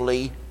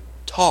effectively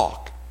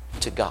talk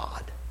to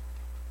God.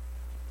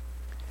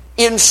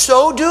 In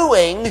so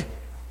doing,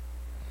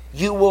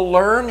 you will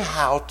learn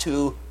how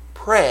to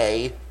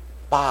pray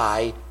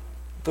by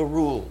the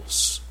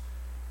rules.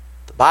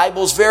 The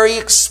Bible's very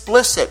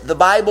explicit. The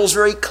Bible's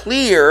very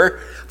clear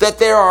that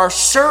there are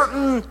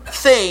certain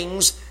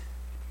things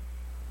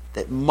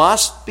that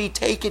must be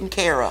taken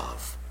care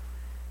of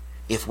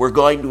if we're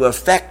going to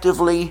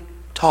effectively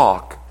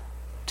talk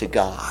to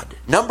God.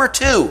 Number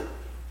 2,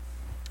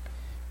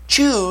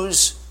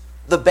 choose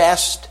the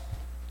best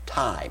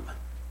time.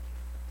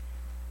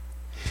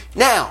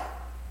 Now,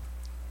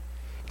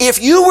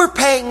 if you were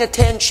paying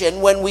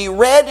attention when we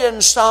read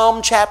in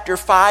Psalm chapter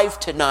 5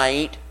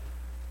 tonight,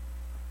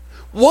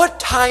 what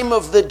time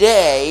of the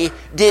day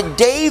did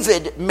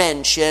David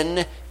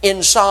mention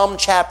in Psalm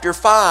chapter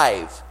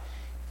 5?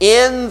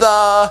 In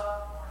the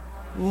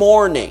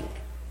morning.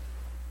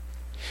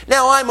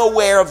 Now, I'm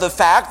aware of the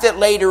fact that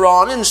later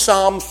on in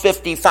Psalm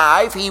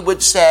 55, he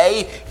would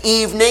say,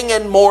 evening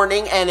and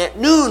morning and at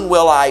noon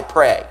will I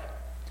pray.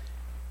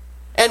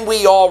 And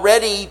we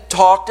already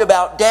talked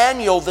about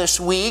Daniel this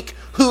week,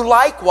 who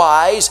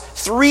likewise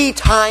 3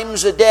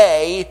 times a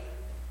day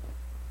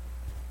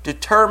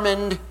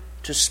determined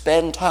to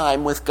spend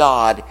time with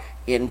God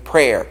in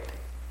prayer.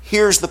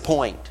 Here's the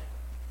point.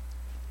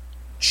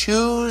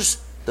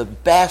 Choose the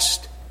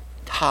best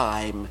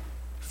time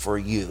for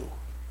you.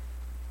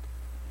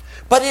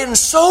 But in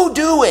so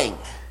doing,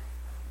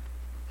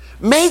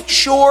 make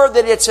sure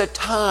that it's a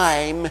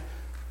time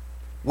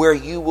where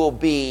you will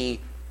be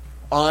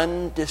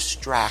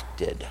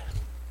undistracted.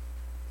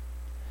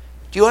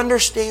 Do you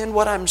understand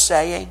what I'm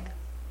saying?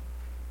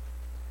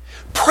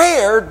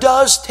 Prayer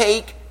does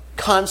take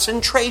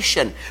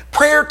concentration.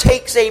 Prayer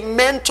takes a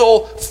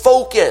mental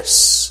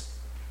focus.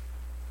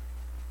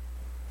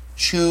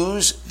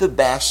 Choose the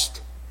best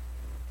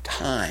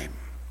time.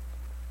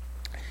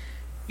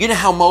 You know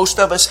how most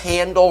of us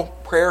handle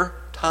prayer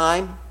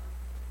time?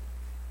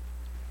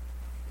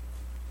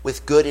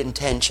 With good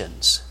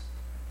intentions.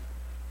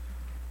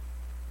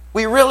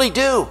 We really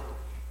do.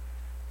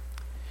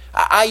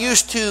 I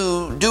used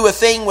to do a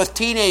thing with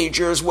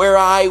teenagers where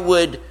I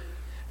would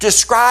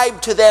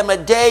describe to them a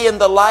day in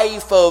the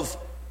life of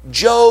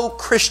Joe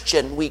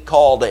Christian, we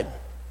called him.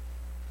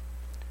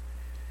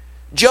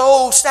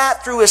 Joe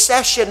sat through a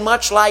session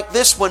much like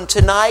this one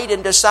tonight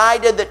and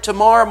decided that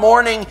tomorrow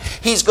morning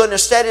he's going to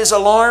set his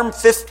alarm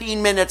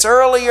 15 minutes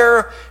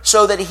earlier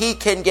so that he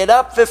can get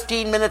up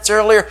 15 minutes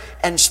earlier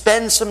and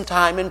spend some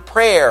time in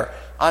prayer.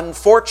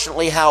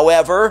 Unfortunately,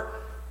 however,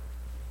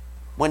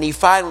 when he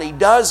finally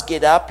does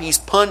get up, he's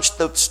punched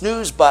the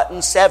snooze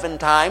button 7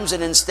 times,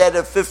 and instead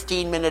of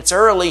 15 minutes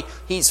early,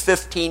 he's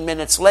 15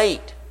 minutes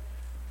late.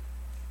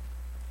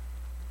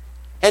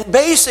 And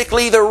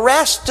basically, the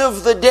rest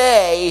of the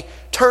day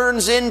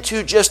turns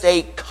into just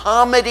a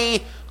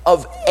comedy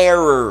of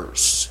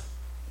errors.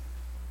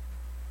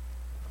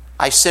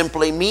 I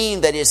simply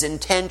mean that his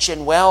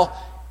intention,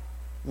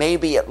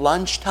 maybe at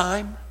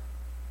lunchtime,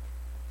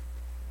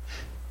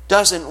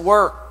 doesn't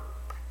work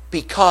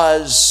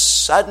because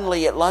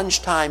suddenly at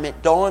lunchtime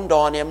it dawned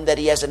on him that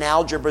he has an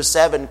Algebra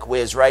 7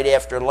 quiz right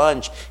after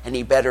lunch and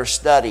he better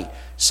study.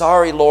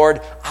 Sorry,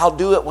 Lord, I'll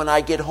do it when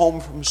I get home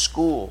from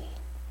school.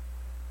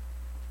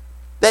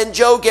 Then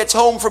Joe gets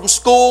home from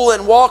school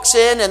and walks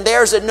in, and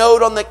there's a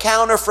note on the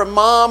counter from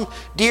Mom.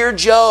 Dear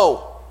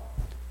Joe,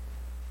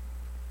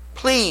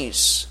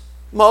 please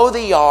mow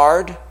the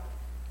yard,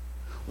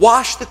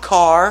 wash the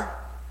car,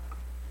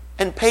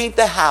 and paint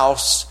the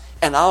house,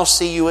 and I'll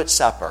see you at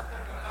supper.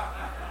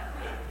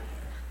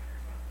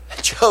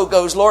 Joe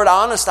goes, Lord,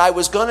 honest, I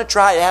was going to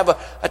try to have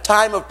a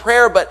time of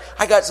prayer, but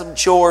I got some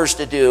chores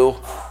to do.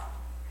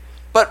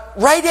 But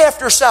right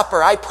after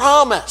supper, I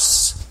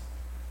promise.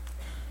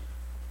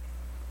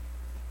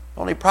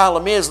 Only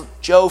problem is,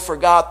 Joe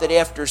forgot that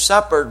after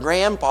supper,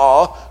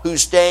 Grandpa,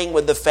 who's staying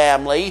with the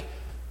family,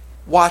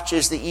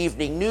 watches the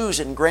evening news,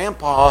 and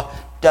Grandpa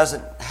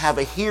doesn't have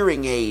a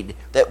hearing aid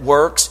that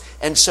works,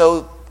 and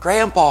so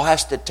Grandpa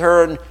has to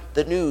turn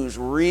the news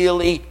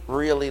really,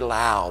 really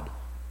loud.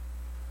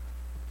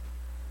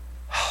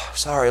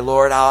 Sorry,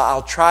 Lord,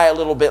 I'll try a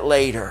little bit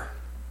later.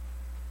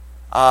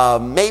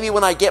 Maybe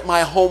when I get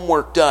my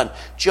homework done.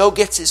 Joe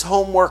gets his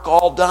homework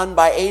all done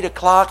by 8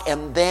 o'clock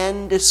and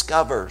then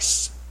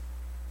discovers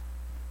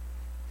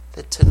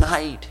that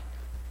tonight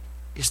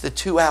is the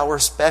 2-hour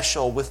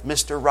special with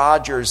Mr.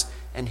 Rogers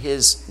and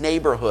his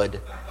neighborhood.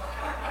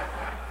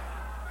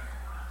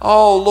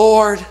 Oh,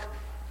 Lord,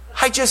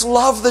 I just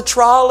love the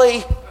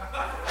trolley.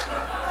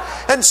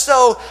 And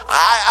so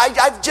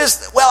I've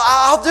just,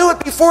 I'll do it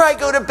before I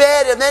go to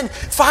bed. And then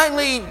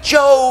finally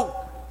Joe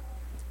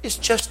is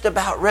just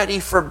about ready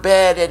for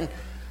bed. And,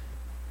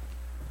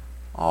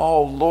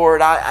 oh,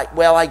 Lord,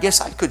 I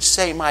guess I could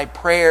say my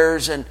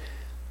prayers and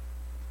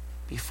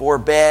before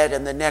bed.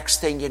 And the next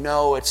thing you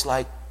know, it's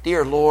like,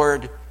 dear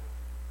Lord,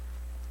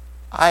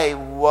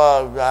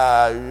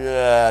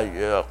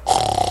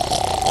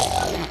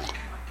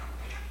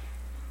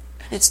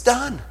 it's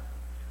done.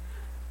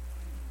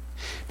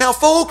 Now,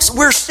 folks,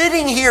 we're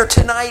sitting here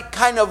tonight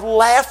kind of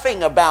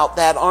laughing about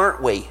that,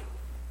 aren't we?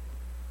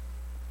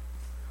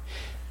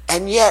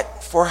 And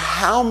yet, for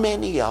how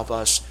many of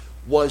us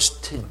was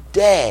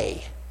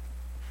today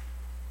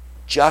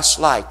just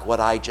like what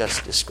I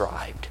just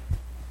described?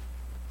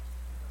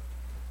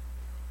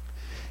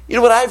 You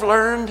know what I've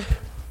learned?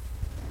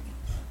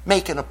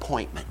 Make an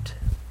appointment.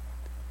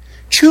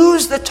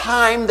 Choose the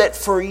time that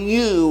for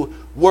you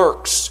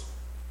works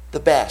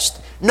the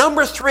best.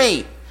 Number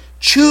 3,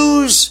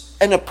 choose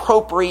an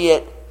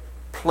appropriate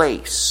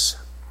place.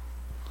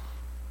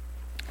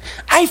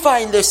 I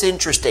find this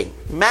interesting.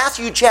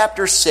 Matthew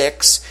chapter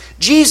 6,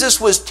 Jesus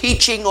was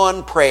teaching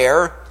on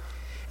prayer,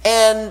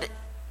 and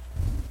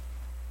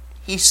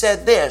he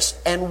said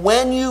this, and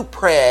when you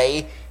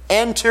pray,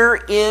 enter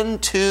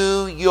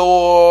into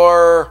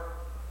your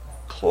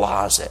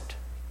closet.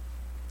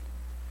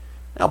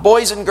 Now,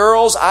 boys and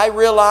girls, I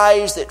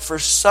realize that for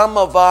some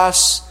of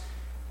us,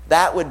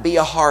 that would be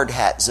a hard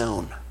hat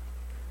zone.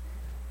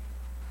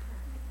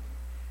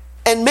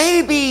 And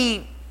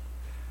maybe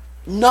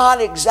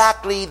not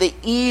exactly the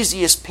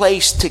easiest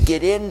place to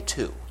get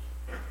into.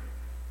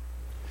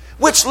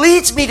 Which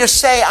leads me to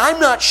say, I'm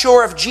not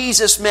sure if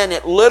Jesus meant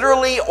it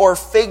literally or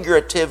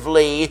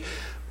figuratively,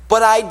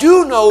 but I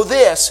do know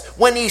this.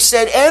 When he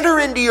said, enter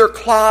into your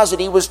closet,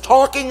 he was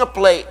talking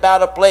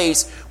about a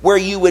place where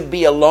you would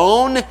be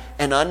alone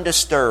and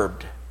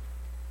undisturbed,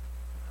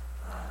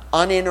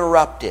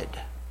 uninterrupted.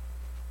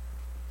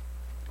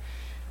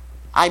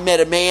 I met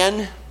a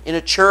man in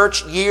a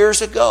church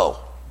years ago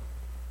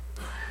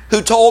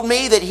who told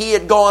me that he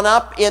had gone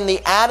up in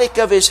the attic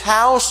of his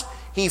house.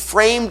 He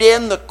framed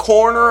in the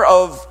corner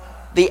of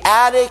the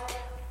attic,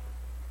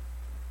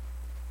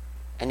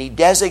 and he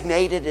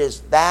designated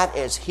that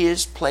as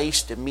his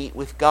place to meet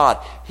with God.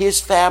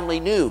 His family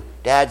knew,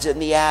 Dad's in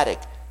the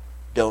attic,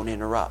 don't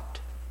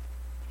interrupt.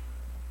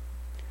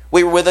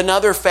 We were with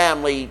another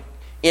family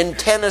in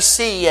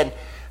Tennessee, and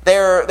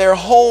their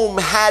home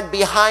had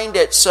behind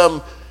it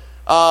some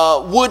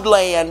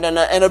woodland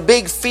and a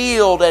big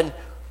field, and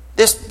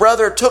this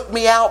brother took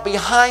me out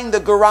behind the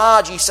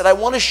garage. He said, I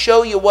want to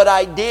show you what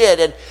I did.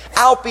 And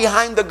out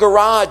behind the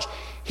garage,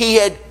 he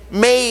had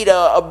made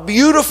a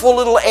beautiful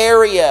little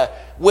area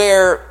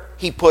where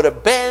he put a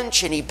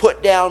bench and he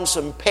put down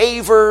some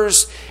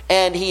pavers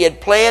and he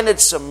had planted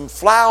some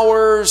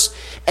flowers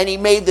and he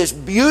made this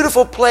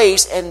beautiful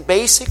place. And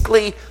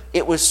basically,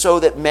 it was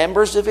so that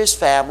members of his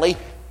family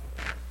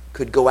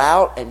could go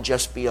out and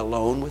just be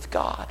alone with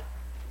God.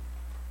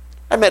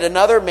 I met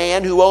another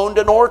man who owned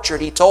an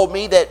orchard. He told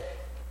me that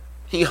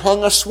he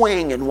hung a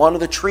swing in one of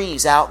the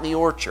trees out in the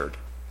orchard.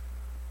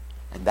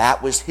 And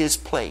that was his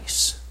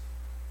place.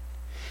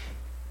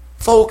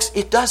 Folks,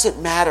 it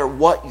doesn't matter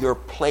what your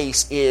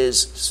place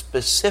is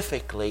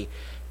specifically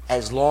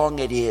as long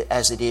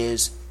as it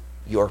is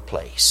your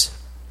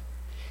place.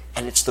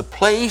 And it's the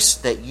place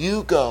that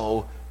you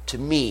go to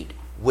meet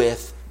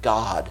with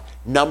God.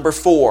 Number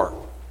 4,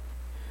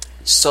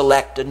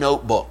 select a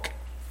notebook.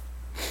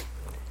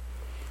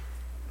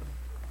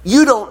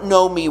 You don't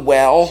know me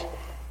well.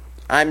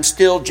 I'm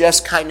still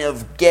just kind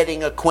of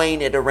getting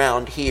acquainted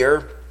around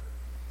here.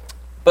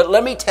 But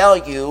let me tell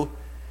you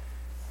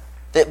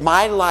that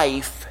my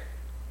life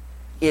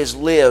is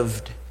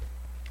lived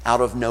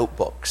out of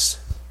notebooks.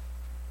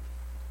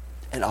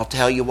 And I'll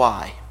tell you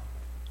why.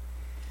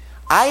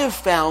 I have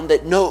found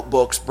that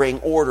notebooks bring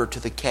order to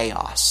the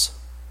chaos.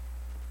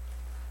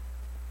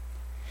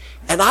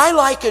 And I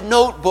like a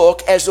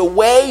notebook as a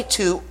way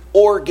to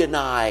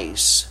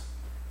organize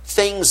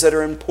things that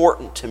are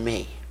important to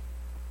me.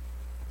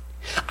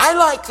 I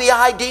like the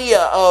idea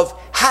of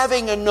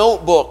having a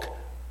notebook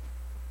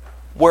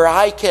where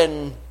I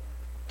can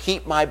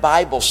keep my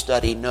Bible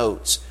study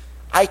notes.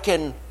 I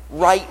can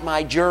write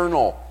my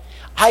journal.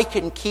 I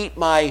can keep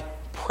my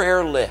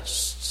prayer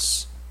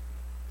lists.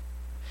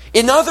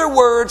 In other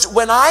words,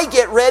 when I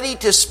get ready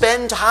to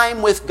spend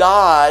time with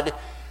God,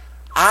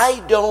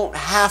 I don't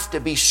have to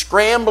be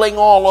scrambling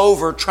all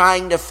over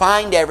trying to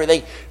find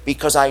everything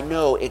because I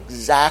know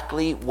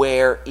exactly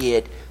where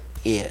it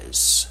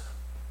is.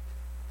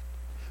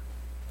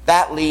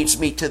 That leads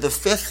me to the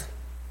 5th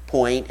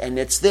point, and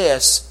it's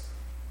this: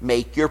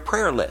 make your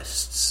prayer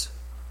lists.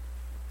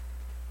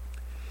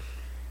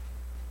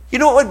 You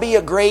know what would be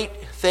a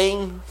great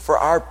thing for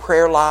our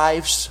prayer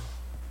lives?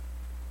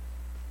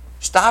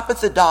 Stop at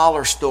the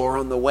dollar store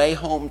on the way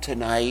home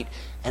tonight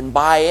and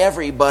buy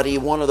everybody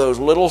one of those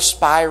little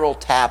spiral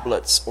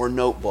tablets or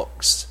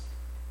notebooks.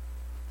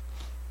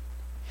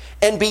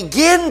 And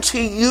begin to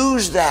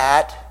use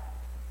that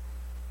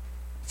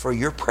for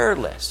your prayer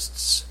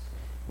lists.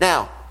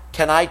 Now,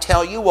 can I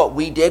tell you what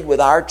we did with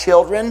our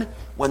children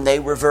when they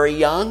were very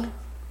young?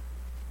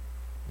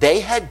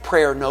 They had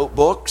prayer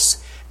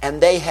notebooks and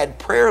they had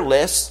prayer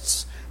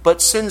lists, but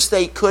since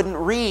they couldn't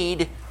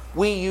read,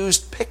 we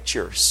used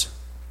pictures.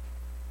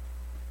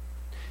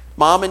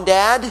 Mom and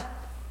Dad,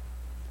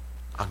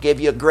 I'll give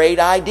you a great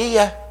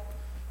idea.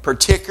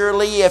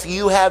 Particularly if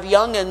you have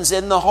young'uns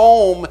in the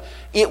home,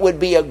 it would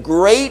be a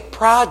great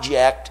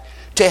project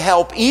to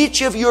help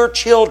each of your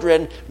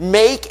children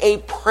make a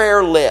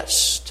prayer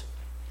list.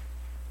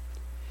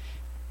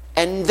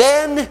 And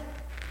then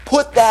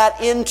put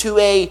that into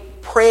a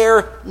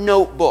prayer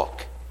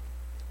notebook.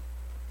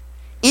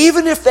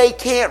 Even if they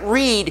can't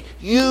read,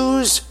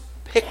 use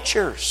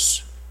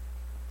pictures.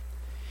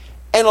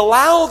 And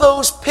allow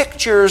those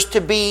pictures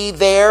to be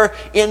there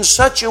in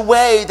such a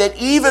way that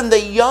even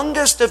the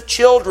youngest of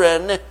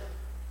children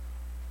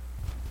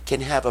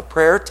can have a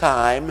prayer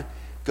time,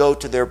 go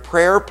to their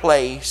prayer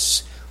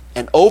place,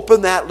 and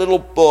open that little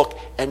book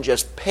and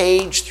just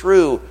page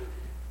through,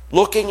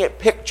 looking at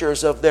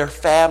pictures of their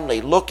family,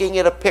 looking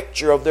at a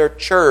picture of their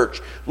church,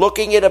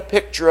 looking at a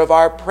picture of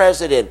our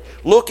president,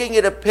 looking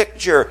at a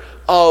picture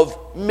of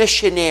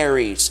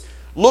missionaries,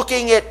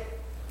 looking at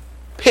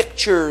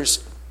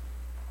pictures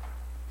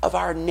of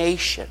our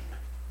nation.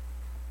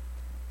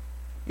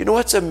 You know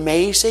what's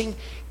amazing?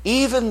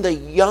 Even the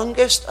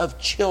youngest of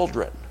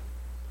children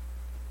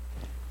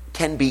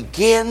can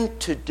begin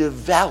to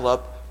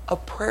develop a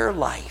prayer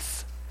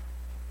life.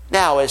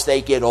 Now, as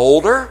they get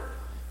older,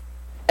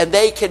 and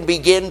they can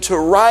begin to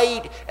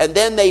write, and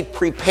then they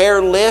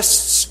prepare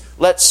lists,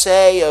 let's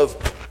say, of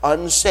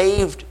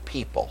unsaved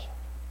people.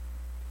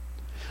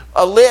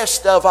 A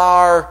list of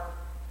our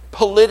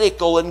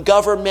political and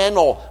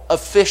governmental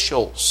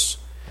officials.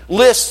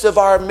 Lists of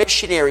our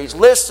missionaries.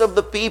 Lists of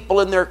the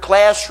people in their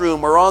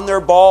classroom or on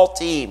their ball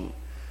team.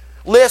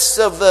 Lists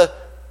of the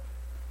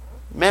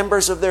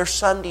members of their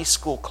Sunday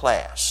school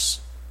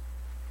class.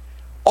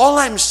 All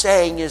I'm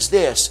saying is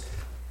this.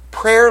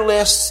 Prayer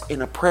lists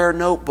in a prayer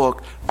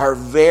notebook are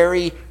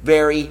very,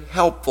 very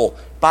helpful.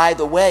 By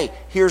the way,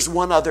 here's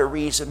one other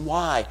reason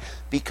why.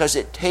 Because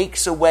it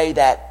takes away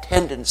that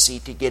tendency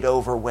to get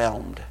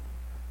overwhelmed.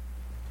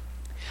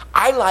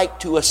 I like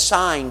to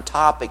assign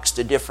topics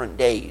to different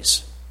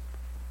days,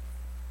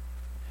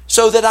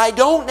 so that I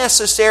don't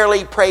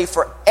necessarily pray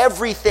for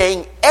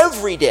everything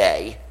every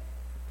day,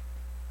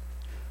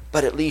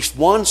 but at least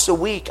once a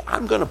week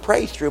I'm going to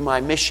pray through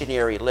my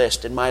missionary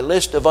list and my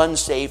list of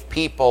unsaved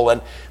people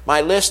and my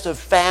list of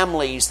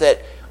families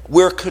that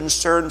we're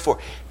concerned for.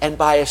 And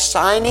by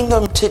assigning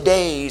them to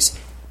days,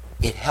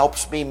 it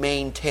helps me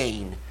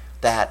maintain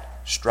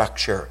that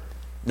structure.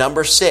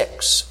 Number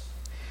 6,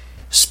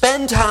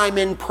 spend time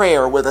in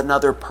prayer with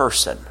another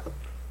person.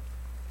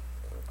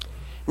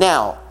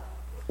 Now,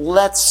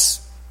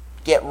 let's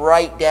get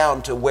right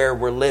down to where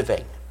we're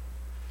living.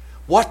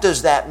 What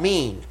does that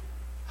mean?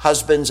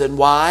 Husbands and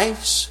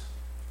wives,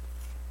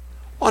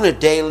 on a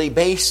daily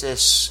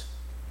basis,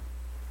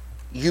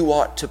 you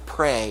ought to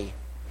pray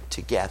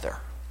together.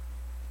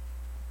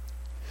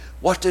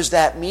 What does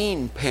that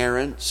mean,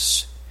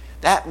 parents?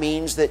 That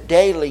means that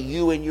daily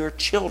you and your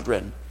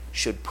children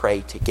should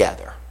pray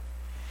together.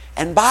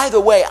 And by the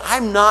way,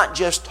 I'm not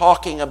just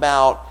talking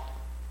about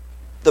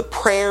the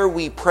prayer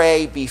we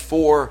pray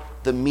before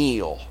the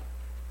meal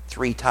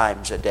 3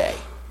 times a day.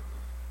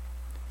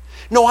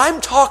 No,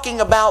 I'm talking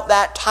about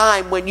that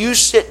time when you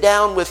sit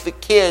down with the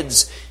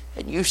kids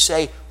and you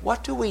say,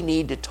 what do we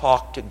need to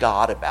talk to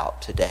God about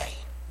today?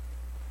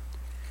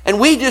 And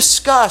we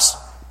discuss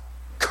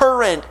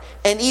current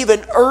and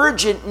even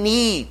urgent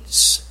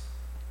needs.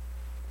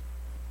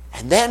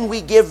 And then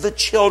we give the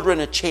children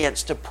a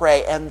chance to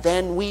pray, and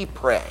then we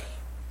pray.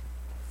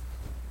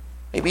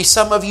 Maybe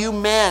some of you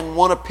men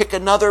want to pick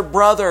another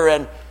brother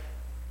and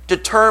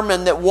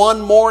determine that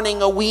one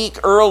morning a week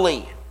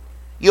early,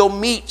 you'll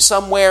meet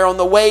somewhere on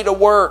the way to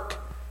work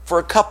for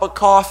a cup of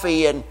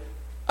coffee and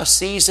a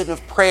season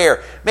of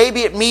prayer.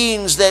 Maybe it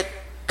means that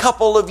a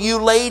couple of you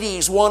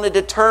ladies want to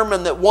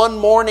determine that one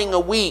morning a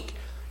week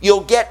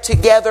you'll get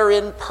together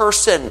in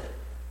person.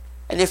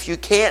 And if you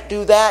can't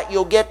do that,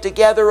 you'll get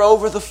together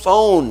over the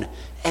phone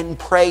and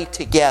pray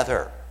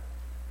together.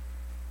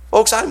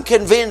 Folks, I'm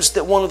convinced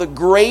that one of the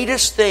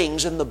greatest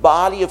things in the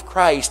body of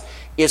Christ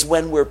is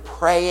when we're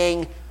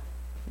praying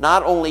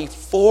not only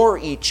for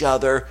each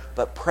other,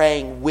 but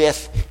praying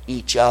with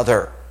each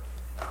other.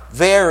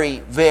 Very,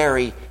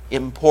 very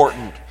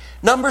important.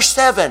 Number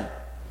 7,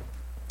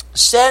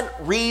 set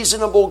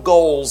reasonable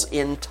goals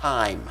in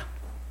time.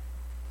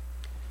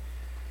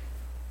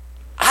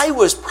 I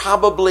was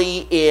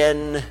probably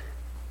in,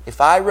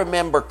 if I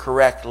remember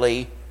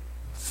correctly,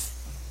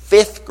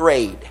 5th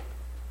grade.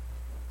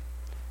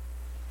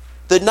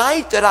 The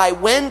night that I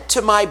went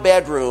to my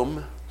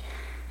bedroom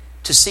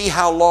to see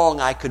how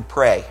long I could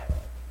pray.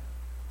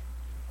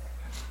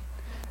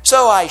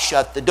 So I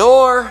shut the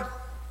door.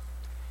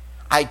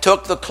 I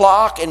took the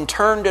clock and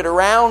turned it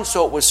around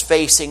so it was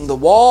facing the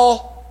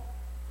wall.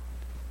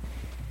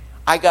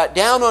 I got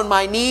down on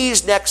my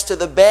knees next to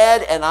the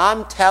bed, and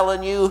I'm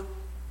telling you,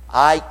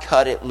 I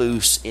cut it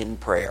loose in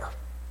prayer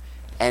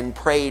and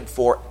prayed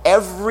for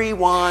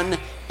everyone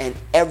and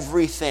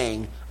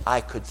everything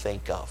I could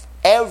think of.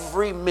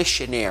 Every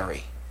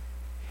missionary,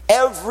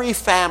 every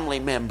family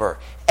member,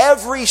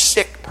 every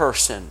sick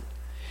person,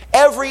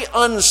 every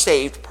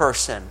unsaved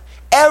person,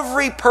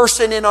 every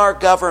person in our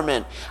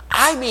government.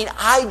 I mean,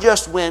 I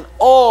just went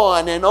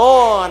on and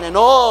on and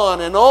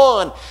on and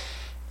on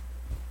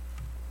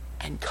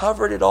and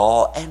covered it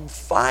all, and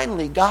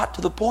finally got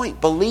to the point,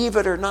 believe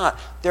it or not,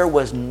 there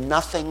was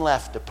nothing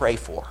left to pray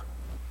for.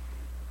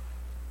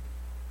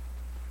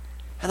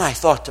 And I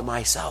thought to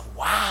myself,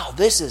 wow,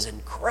 this is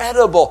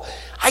incredible.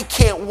 I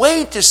can't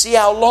wait to see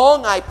how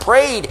long I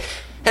prayed.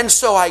 And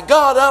so I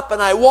got up and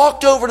I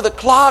walked over to the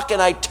clock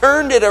and I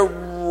turned it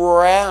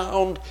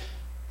around.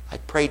 I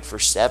prayed for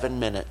 7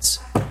 minutes.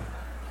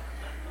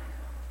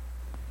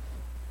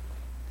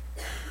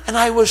 And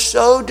I was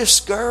so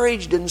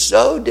discouraged and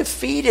so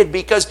defeated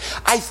because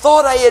I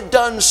thought I had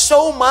done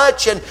so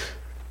much, and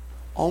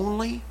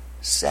only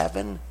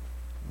 7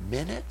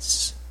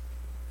 minutes.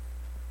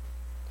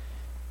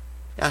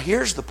 Now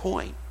here's the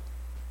point.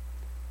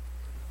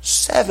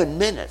 7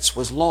 minutes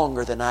was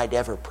longer than I'd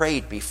ever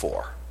prayed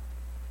before.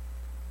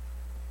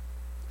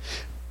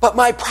 But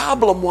my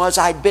problem was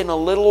I'd been a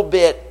little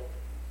bit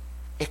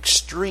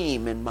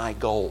extreme in my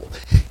goal.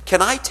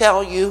 Can I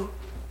tell you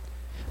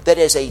that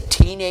as a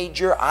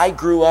teenager, I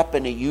grew up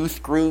in a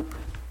youth group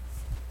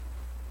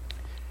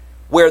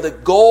where the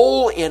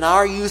goal in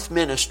our youth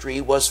ministry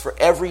was for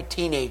every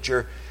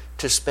teenager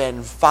to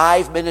spend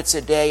 5 minutes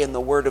a day in the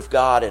Word of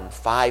God and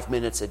 5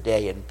 minutes a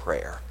day in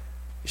prayer.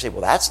 You say,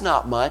 well, that's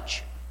not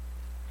much.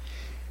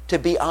 To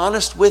be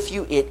honest with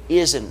you, it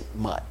isn't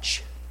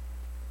much.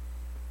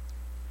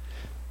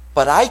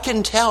 But I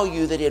can tell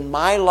you that in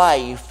my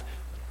life,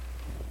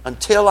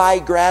 until I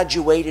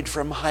graduated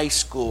from high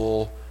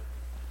school,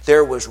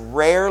 there was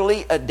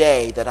rarely a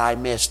day that I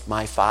missed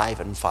my 5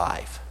 and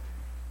 5.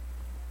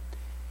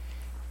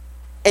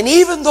 And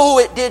even though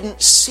it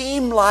didn't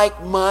seem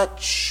like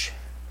much,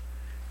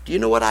 do you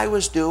know what I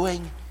was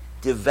doing?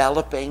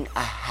 Developing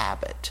a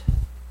habit.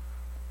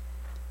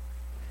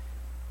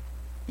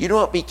 You know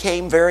what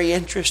became very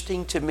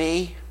interesting to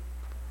me?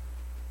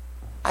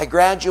 I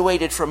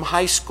graduated from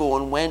high school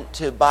and went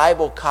to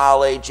Bible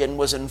college and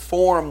was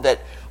informed that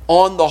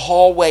on the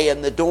hallway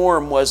in the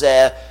dorm was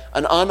an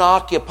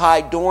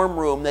unoccupied dorm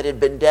room that had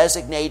been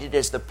designated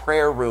as the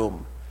prayer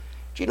room.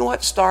 Do you know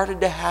what started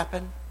to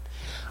happen?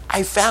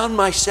 I found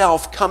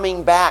myself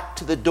coming back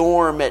to the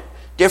dorm at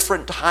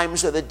different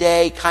times of the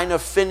day, kind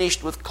of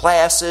finished with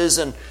classes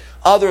and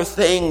other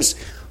things.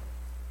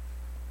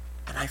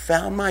 And I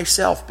found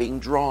myself being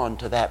drawn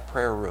to that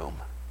prayer room.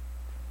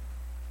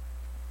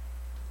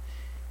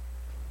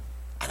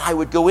 And I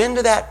would go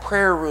into that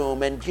prayer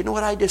room, and you know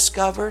what I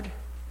discovered?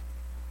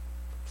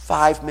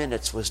 5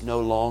 minutes was no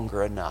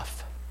longer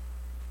enough.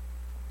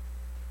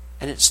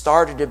 And it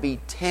started to be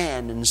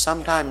 10 and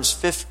sometimes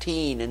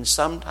 15 and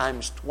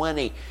sometimes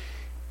 20.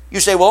 You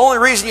say, well, the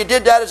only reason you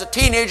did that as a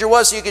teenager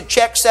was so you could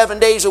check 7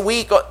 days a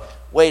week.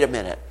 Wait a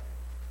minute.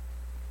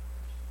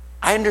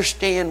 I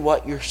understand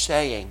what you're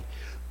saying.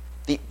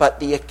 But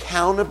the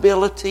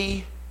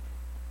accountability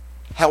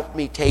helped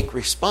me take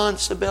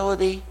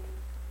responsibility.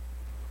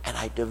 And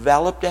I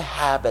developed a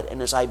habit.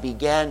 And as I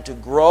began to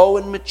grow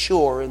and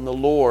mature in the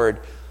Lord,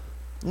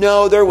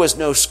 no, there was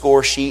no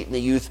score sheet in the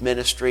youth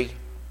ministry.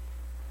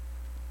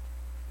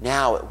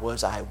 Now it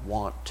was, I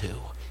want to.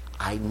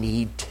 I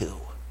need to.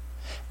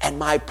 And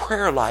my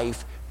prayer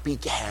life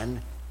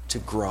began to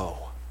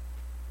grow.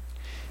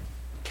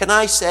 Can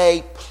I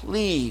say,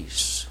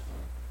 please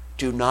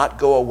do not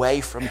go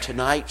away from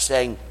tonight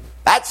saying,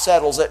 that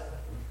settles it.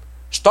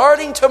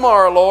 Starting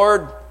tomorrow,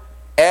 Lord,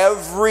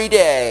 every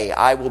day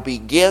I will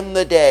begin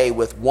the day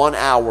with 1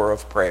 hour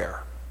of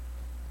prayer.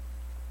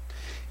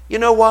 You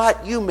know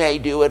what? You may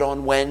do it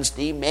on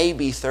Wednesday,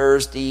 maybe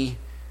Thursday.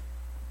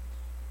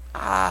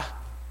 But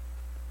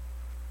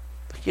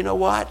you know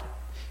what?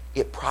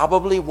 It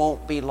probably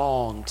won't be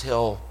long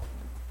till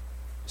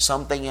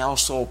something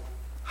else will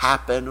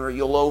happen, or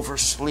you'll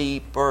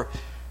oversleep, or...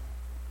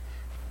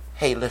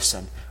 Hey,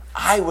 listen,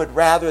 I would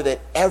rather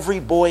that every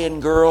boy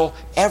and girl,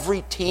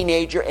 every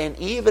teenager, and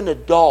even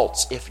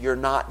adults, if you're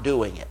not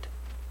doing it,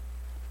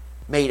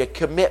 made a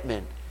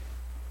commitment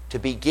to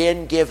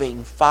begin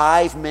giving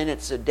 5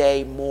 minutes a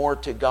day more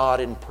to God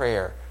in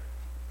prayer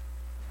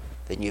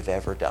than you've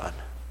ever done.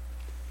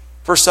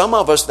 For some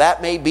of us,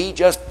 that may be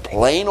just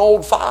plain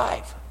old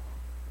 5.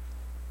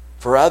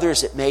 For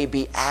others, it may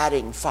be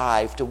adding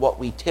 5 to what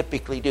we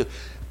typically do.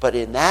 But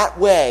in that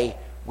way,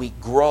 we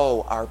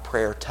grow our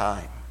prayer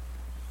time.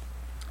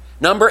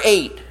 Number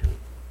 8,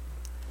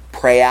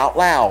 pray out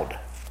loud.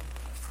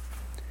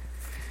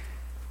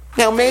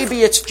 Now,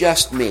 maybe it's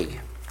just me.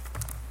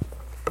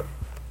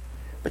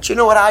 But you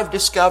know what I've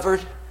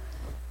discovered?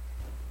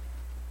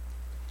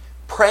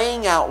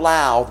 Praying out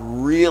loud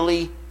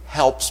really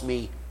helps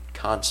me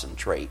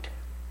concentrate.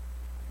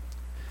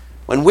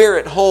 When we're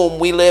at home,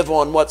 we live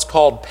on what's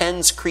called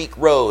Penns Creek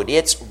Road.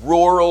 It's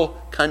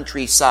rural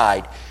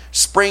countryside.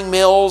 Spring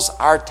Mills,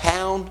 our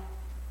town,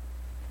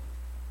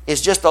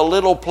 is just a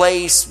little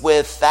place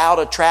without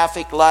a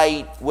traffic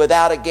light,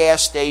 without a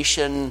gas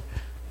station,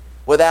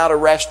 without a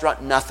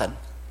restaurant, nothing.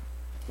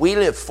 We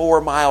live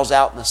 4 miles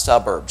out in the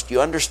suburbs. Do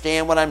you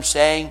understand what I'm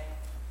saying?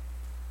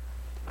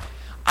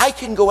 I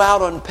can go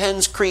out on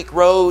Penns Creek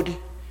Road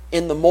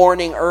in the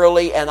morning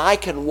early, and I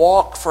can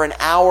walk for an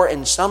hour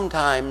and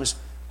sometimes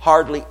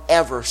hardly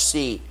ever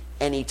see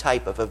any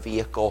type of a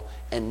vehicle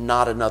and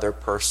not another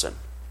person.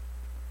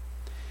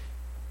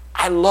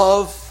 I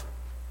love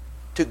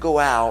to go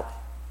out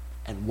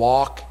and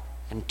walk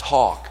and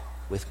talk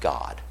with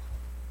God.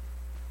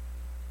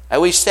 I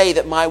always say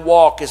that my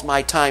walk is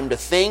my time to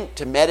think,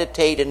 to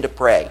meditate, and to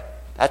pray.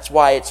 That's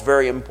why it's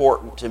very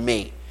important to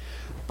me.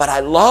 But I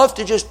love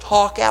to just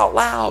talk out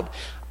loud.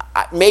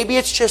 Maybe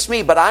it's just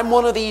me, but I'm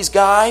one of these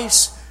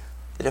guys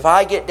that if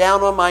I get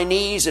down on my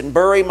knees and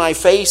bury my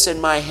face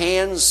in my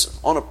hands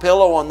on a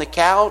pillow on the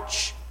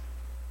couch,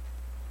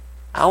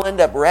 I'll end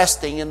up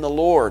resting in the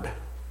Lord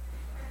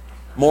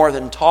more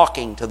than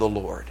talking to the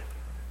Lord.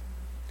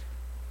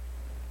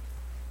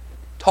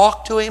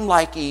 Talk to Him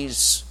like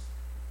He's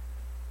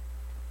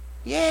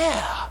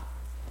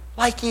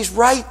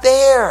right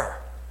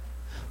there.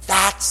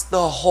 That's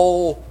the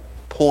whole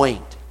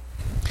point.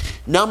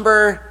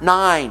 Number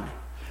 9,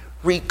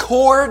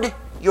 record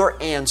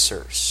your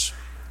answers.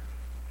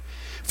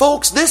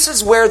 Folks, this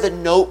is where the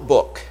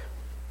notebook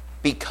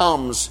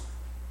becomes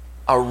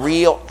a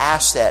real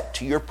asset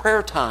to your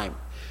prayer time,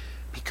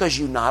 because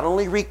you not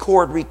only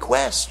record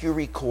requests, you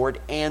record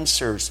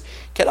answers.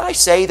 Can I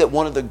say that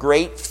one of the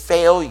great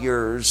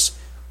failures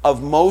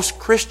of most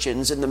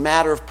Christians in the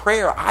matter of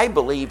prayer, I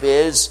believe,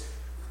 is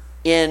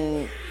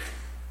in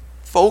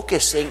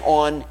focusing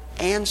on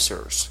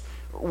answers.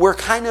 We're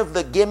kind of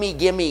the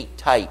gimme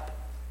type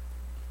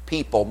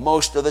people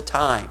most of the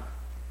time.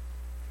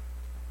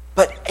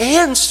 But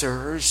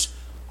answers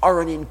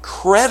are an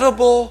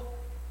incredible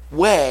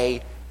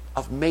way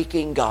of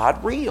making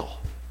God real.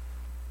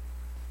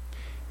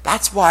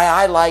 That's why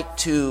I like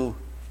to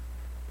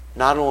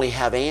not only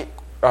have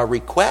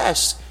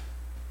requests,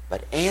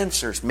 but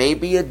answers.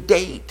 Maybe a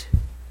date,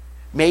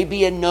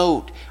 maybe a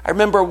note. I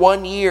remember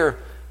one year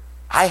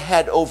I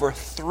had over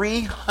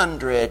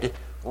 300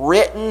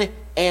 written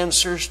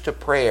answers to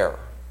prayer.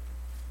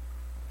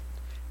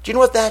 Do you know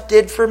what that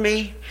did for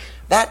me?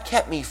 That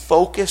kept me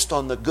focused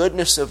on the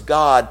goodness of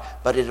God,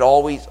 but it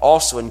always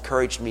also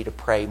encouraged me to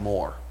pray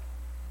more.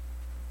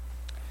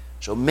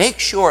 So make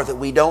sure that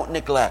we don't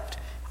neglect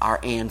our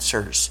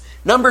answers.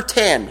 Number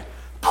 10,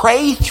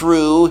 pray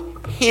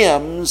through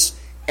hymns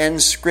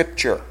and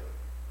Scripture.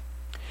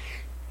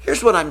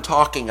 Here's what I'm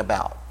talking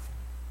about.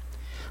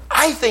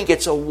 I think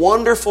it's a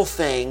wonderful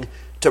thing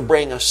to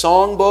bring a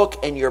songbook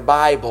and your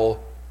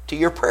Bible to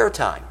your prayer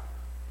time.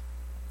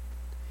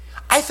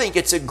 I think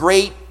it's a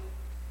great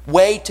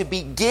way to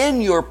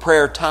begin your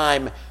prayer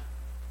time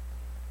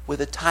with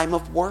a time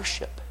of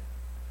worship,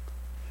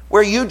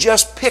 where you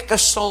just pick a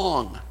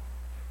song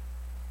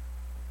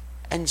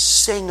and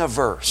sing a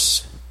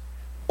verse,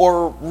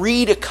 or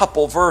read a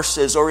couple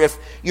verses, or if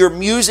you're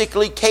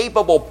musically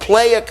capable,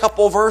 play a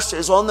couple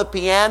verses on the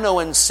piano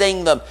and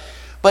sing them.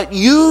 But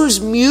use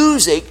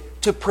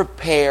music to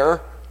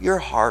prepare your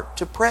heart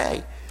to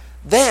pray.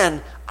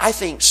 Then I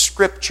think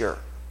Scripture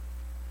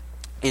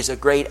is a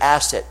great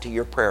asset to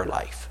your prayer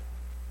life.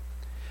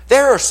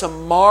 There are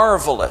some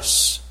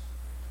marvelous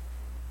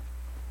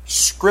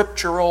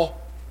scriptural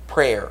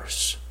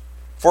prayers.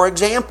 For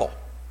example,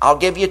 I'll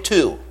give you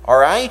two, all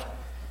right?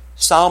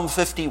 Psalm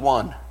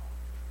 51.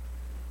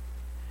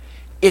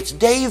 It's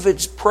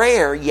David's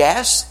prayer,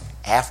 yes,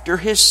 after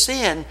his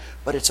sin,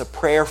 but it's a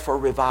prayer for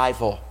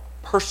revival,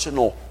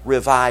 personal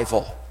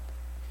revival.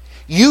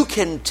 You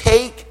can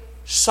take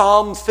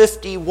Psalm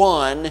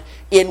 51,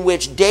 in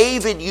which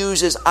David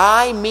uses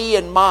I, me,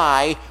 and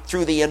my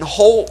through the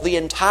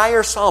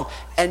entire psalm,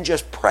 and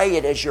just pray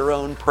it as your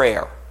own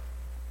prayer.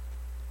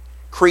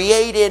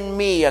 Create in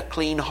me a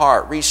clean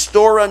heart.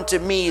 Restore unto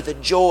me the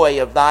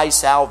joy of thy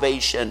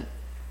salvation.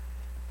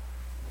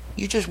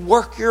 You just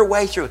work your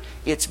way through it.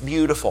 It's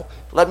beautiful.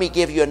 Let me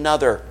give you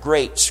another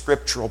great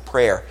scriptural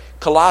prayer.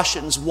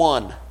 Colossians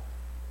 1,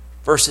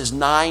 verses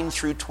 9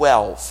 through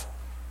 12.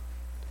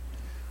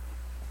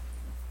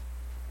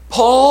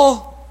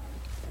 Paul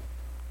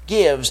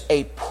gives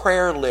a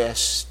prayer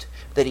list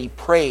that he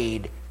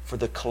prayed for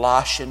the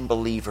Colossian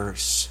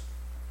believers.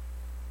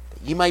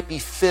 That you might be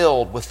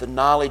filled with the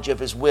knowledge of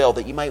his will,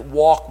 that you might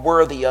walk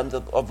worthy of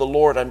the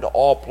Lord unto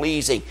all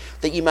pleasing,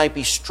 that you might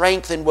be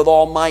strengthened with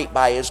all might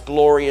by his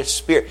glorious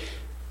Spirit.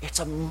 It's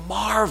a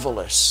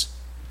marvelous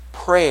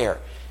prayer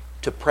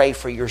to pray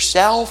for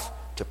yourself,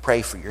 to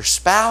pray for your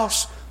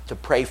spouse, to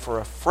pray for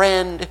a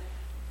friend.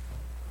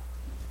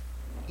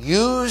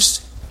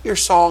 Use your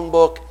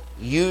songbook,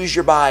 use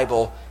your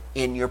Bible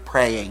in your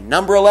praying.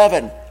 Number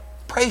 11,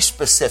 pray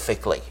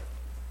specifically.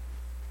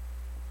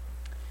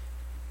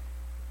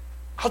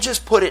 I'll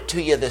just put it to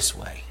you this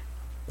way.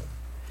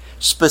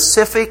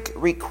 Specific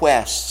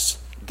requests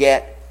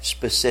get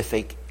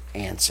specific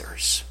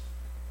answers.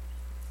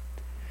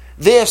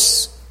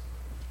 This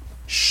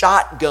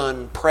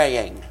shotgun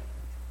praying,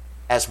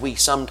 as we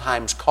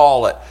sometimes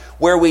call it,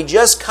 where we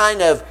just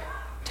kind of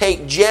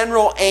take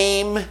general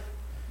aim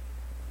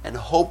and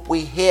hope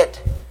we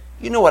hit.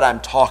 You know what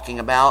I'm talking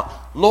about.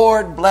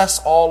 Lord, bless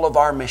all of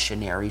our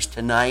missionaries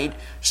tonight.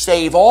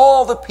 Save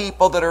all the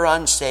people that are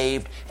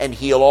unsaved and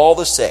heal all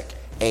the sick.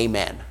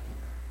 Amen.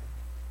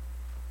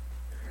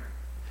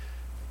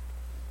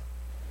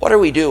 What are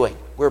we doing?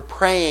 We're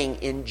praying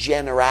in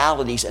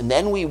generalities, and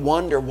then we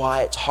wonder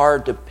why it's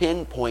hard to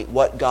pinpoint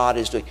what God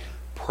is doing.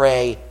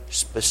 Pray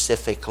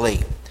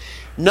specifically.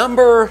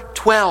 Number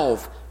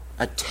 12,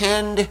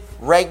 attend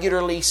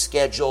regularly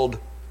scheduled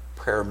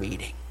prayer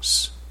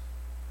meetings.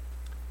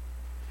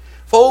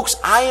 Folks,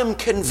 I am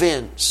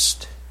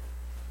convinced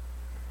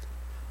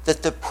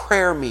that the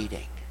prayer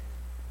meeting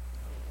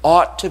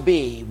ought to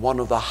be one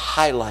of the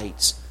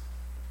highlights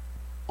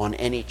on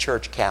any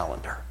church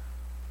calendar.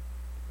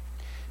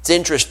 It's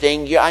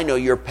interesting. I know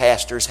your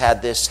pastors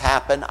had this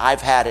happen.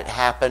 I've had it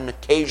happen.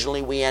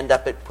 Occasionally we end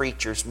up at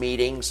preachers'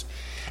 meetings.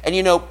 And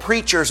you know,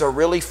 preachers are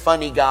really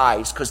funny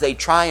guys because they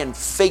try and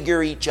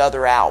figure each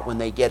other out when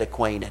they get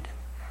acquainted.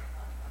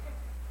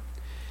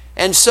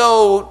 And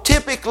so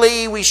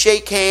typically we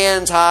shake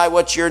hands. Hi,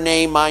 what's your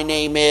name? My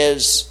name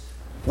is.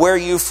 Where are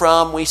you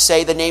from? We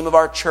say the name of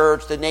our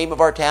church, the name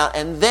of our town.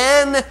 And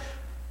then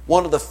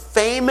one of the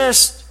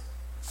famous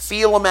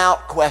feel them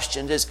out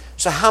questions is,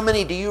 so how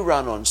many do you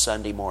run on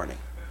Sunday morning?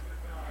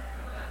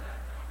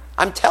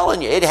 I'm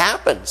telling you, it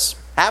happens.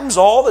 Happens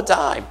all the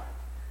time.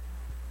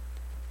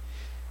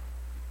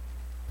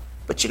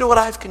 But you know what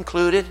I've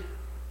concluded?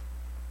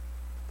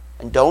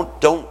 And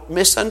don't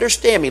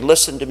misunderstand me.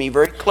 Listen to me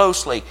very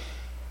closely.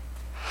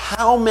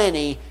 How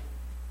many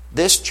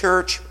this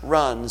church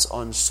runs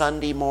on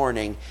Sunday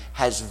morning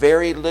has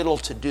very little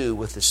to do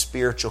with the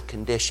spiritual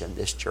condition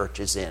this church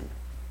is in.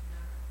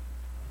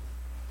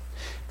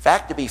 In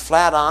fact, to be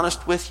flat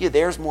honest with you,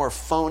 there's more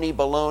phony,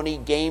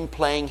 baloney,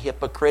 game-playing,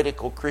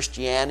 hypocritical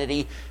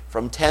Christianity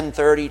from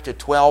 10:30 to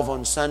 12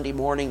 on Sunday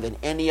morning than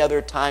any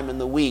other time in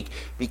the week,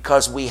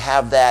 because we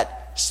have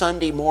that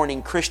Sunday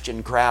morning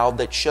Christian crowd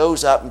that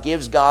shows up and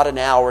gives God an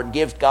hour and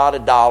gives God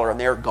 $1 and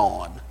they're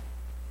gone.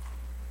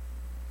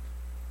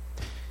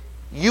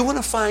 You want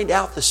to find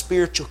out the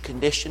spiritual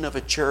condition of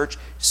a church?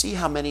 See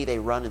how many they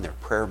run in their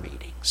prayer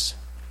meetings.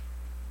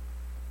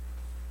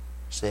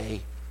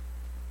 See?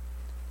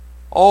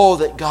 Oh,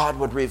 that God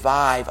would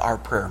revive our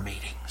prayer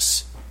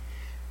meetings.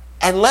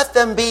 And let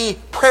them be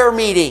prayer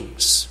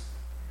meetings.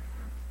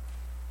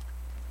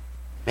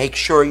 Make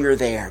sure you're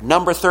there.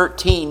 Number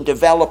 13,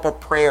 develop a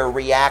prayer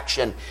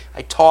reaction.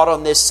 I taught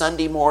on this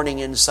Sunday morning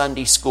in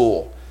Sunday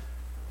school.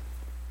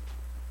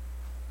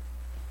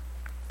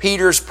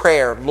 Peter's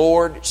prayer,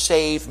 Lord,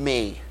 save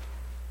me.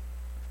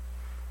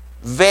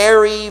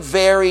 Very,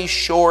 very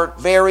short,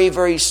 very,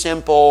 very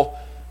simple,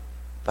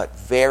 but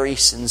very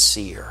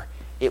sincere.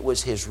 It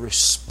was his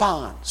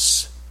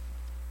response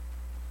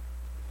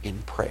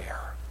in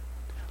prayer.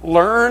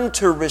 Learn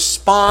to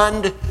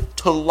respond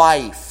to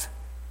life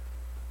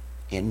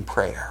in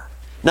prayer.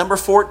 Number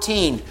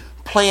 14,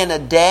 plan a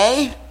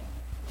day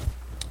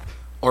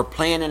or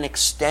plan an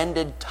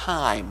extended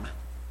time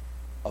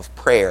of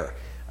prayer.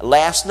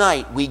 Last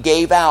night we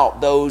gave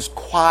out those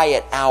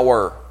quiet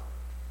hour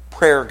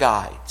prayer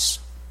guides.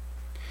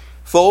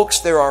 Folks,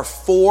 there are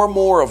 4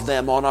 more of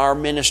them on our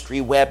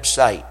ministry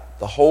website.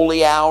 The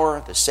Holy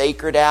Hour, the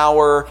Sacred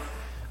Hour,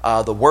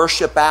 the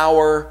Worship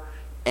Hour,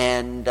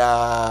 and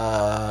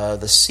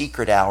the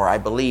Secret Hour, I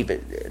believe,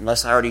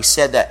 unless I already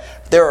said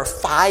that. There are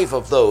 5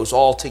 of those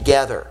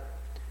altogether.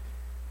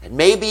 And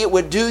maybe it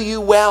would do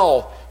you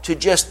well to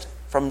just,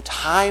 from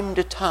time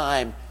to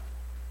time,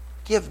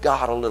 give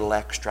God a little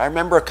extra. I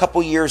remember a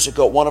couple years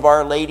ago at one of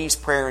our ladies'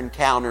 prayer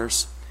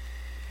encounters.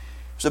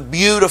 It was a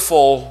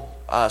beautiful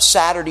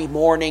Saturday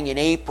morning in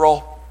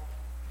April.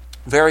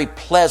 Very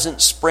pleasant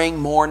spring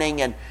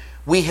morning, and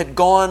we had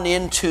gone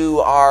into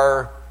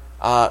our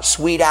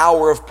sweet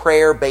hour of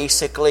prayer,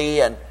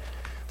 basically, and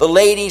the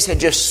ladies had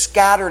just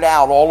scattered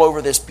out all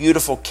over this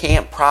beautiful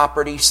camp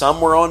property. Some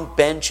were on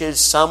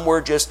benches, some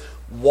were just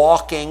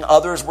walking,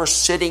 others were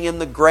sitting in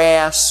the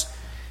grass,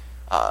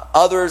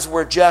 others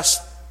were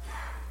just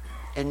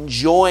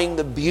enjoying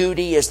the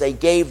beauty as they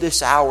gave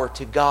this hour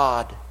to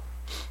God.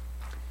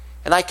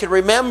 And I can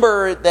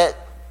remember that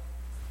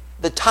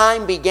the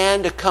time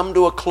began to come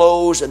to a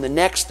close, and the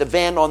next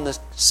event on the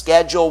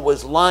schedule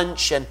was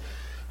lunch. And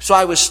so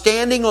I was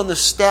standing on the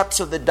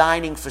steps of the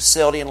dining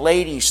facility, and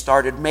ladies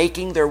started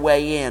making their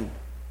way in.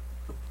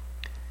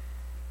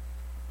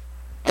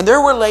 And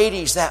there were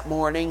ladies that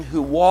morning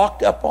who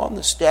walked up on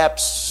the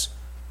steps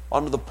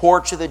onto the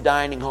porch of the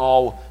dining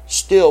hall,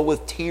 still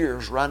with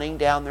tears running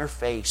down their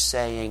face,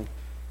 saying,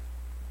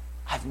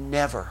 I've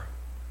never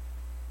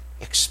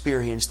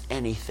experienced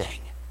anything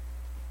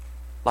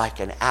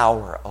like an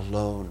hour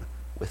alone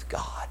with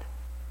God.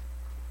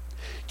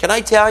 Can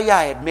I tell you,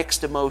 I had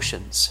mixed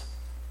emotions.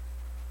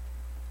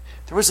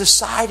 there was a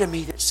side of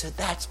me that said,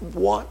 that's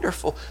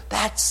wonderful.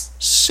 That's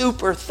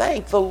super.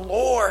 Thank the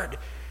Lord.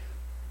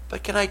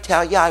 But can I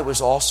tell you, I was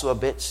also a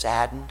bit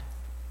saddened.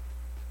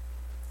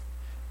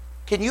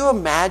 Can you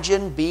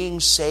imagine being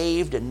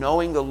saved and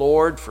knowing the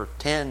Lord for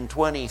 10,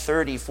 20,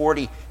 30,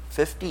 40,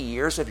 50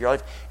 years of your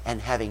life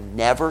and having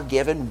never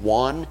given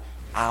 1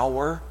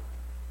 hour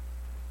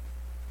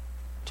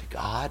to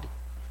God?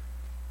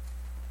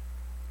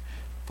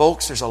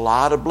 Folks, there's a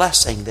lot of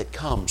blessing that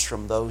comes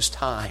from those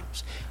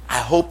times. I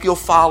hope you'll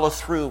follow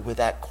through with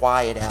that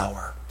quiet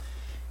hour.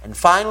 And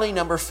finally,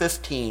 number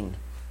 15,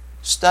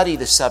 study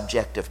the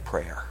subject of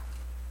prayer.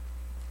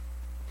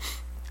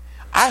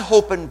 I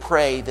hope and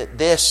pray that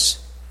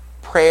this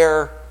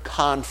prayer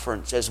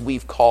conference, as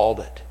we've called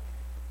it,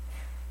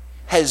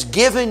 has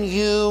given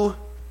you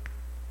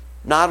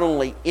not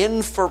only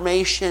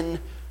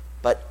information,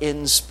 but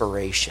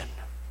inspiration.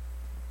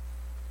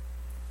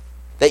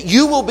 That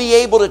you will be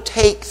able to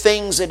take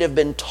things that have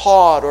been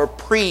taught or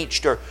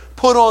preached or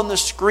put on the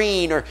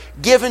screen or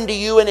given to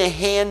you in a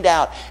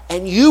handout,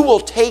 and you will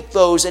take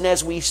those, and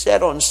as we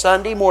said on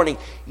Sunday morning,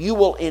 you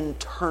will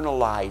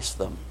internalize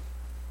them.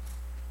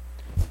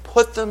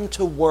 Put them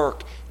to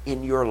work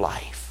in your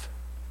life.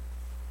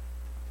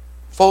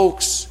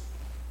 Folks,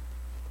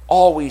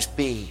 always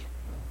be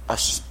a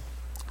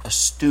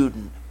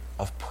student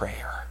of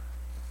prayer.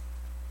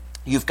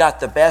 You've got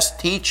the best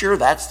teacher,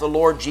 that's the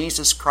Lord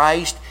Jesus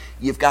Christ.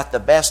 You've got the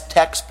best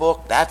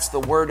textbook, that's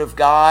the Word of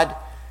God.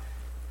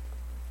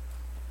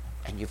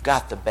 And you've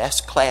got the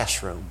best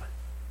classroom,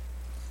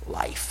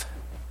 life.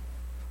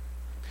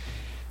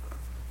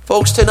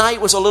 Folks, tonight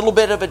was a little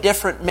bit of a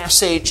different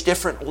message,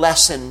 different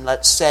lesson,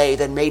 let's say,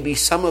 than maybe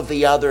some of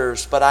the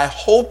others. But I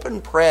hope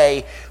and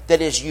pray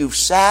that as you've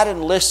sat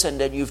and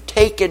listened and you've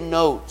taken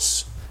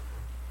notes,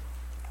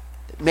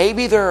 that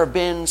maybe there have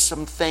been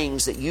some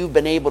things that you've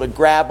been able to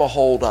grab a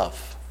hold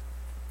of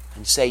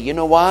and say, you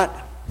know what?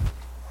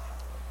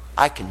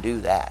 I can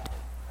do that.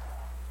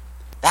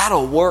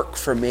 That'll work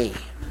for me.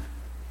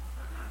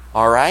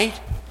 All right?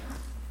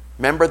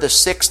 Remember the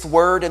 6th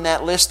word in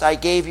that list I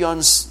gave you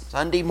on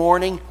Sunday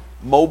morning?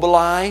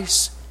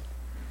 Mobilize.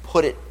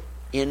 Put it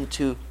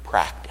into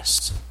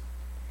practice.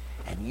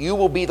 And you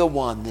will be the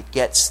one that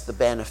gets the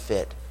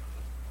benefit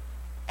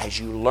as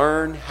you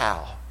learn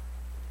how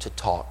to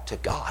talk to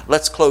God.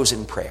 Let's close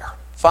in prayer.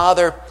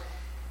 Father,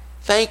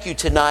 thank you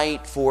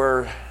tonight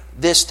for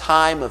this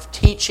time of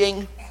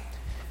teaching.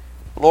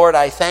 Lord,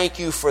 I thank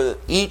you for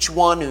each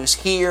one who's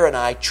here, and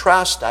I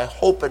trust, I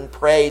hope and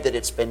pray that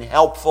it's been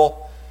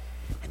helpful,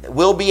 and that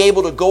we'll be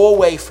able to go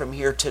away from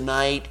here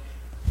tonight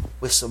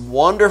with some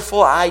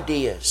wonderful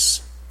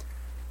ideas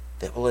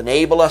that will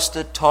enable us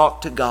to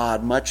talk to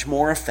God much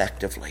more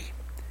effectively.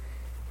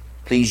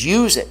 Please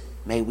use it.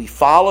 May we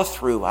follow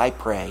through, I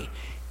pray,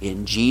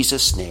 in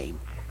Jesus' name.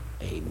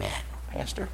 Amen. Pastor?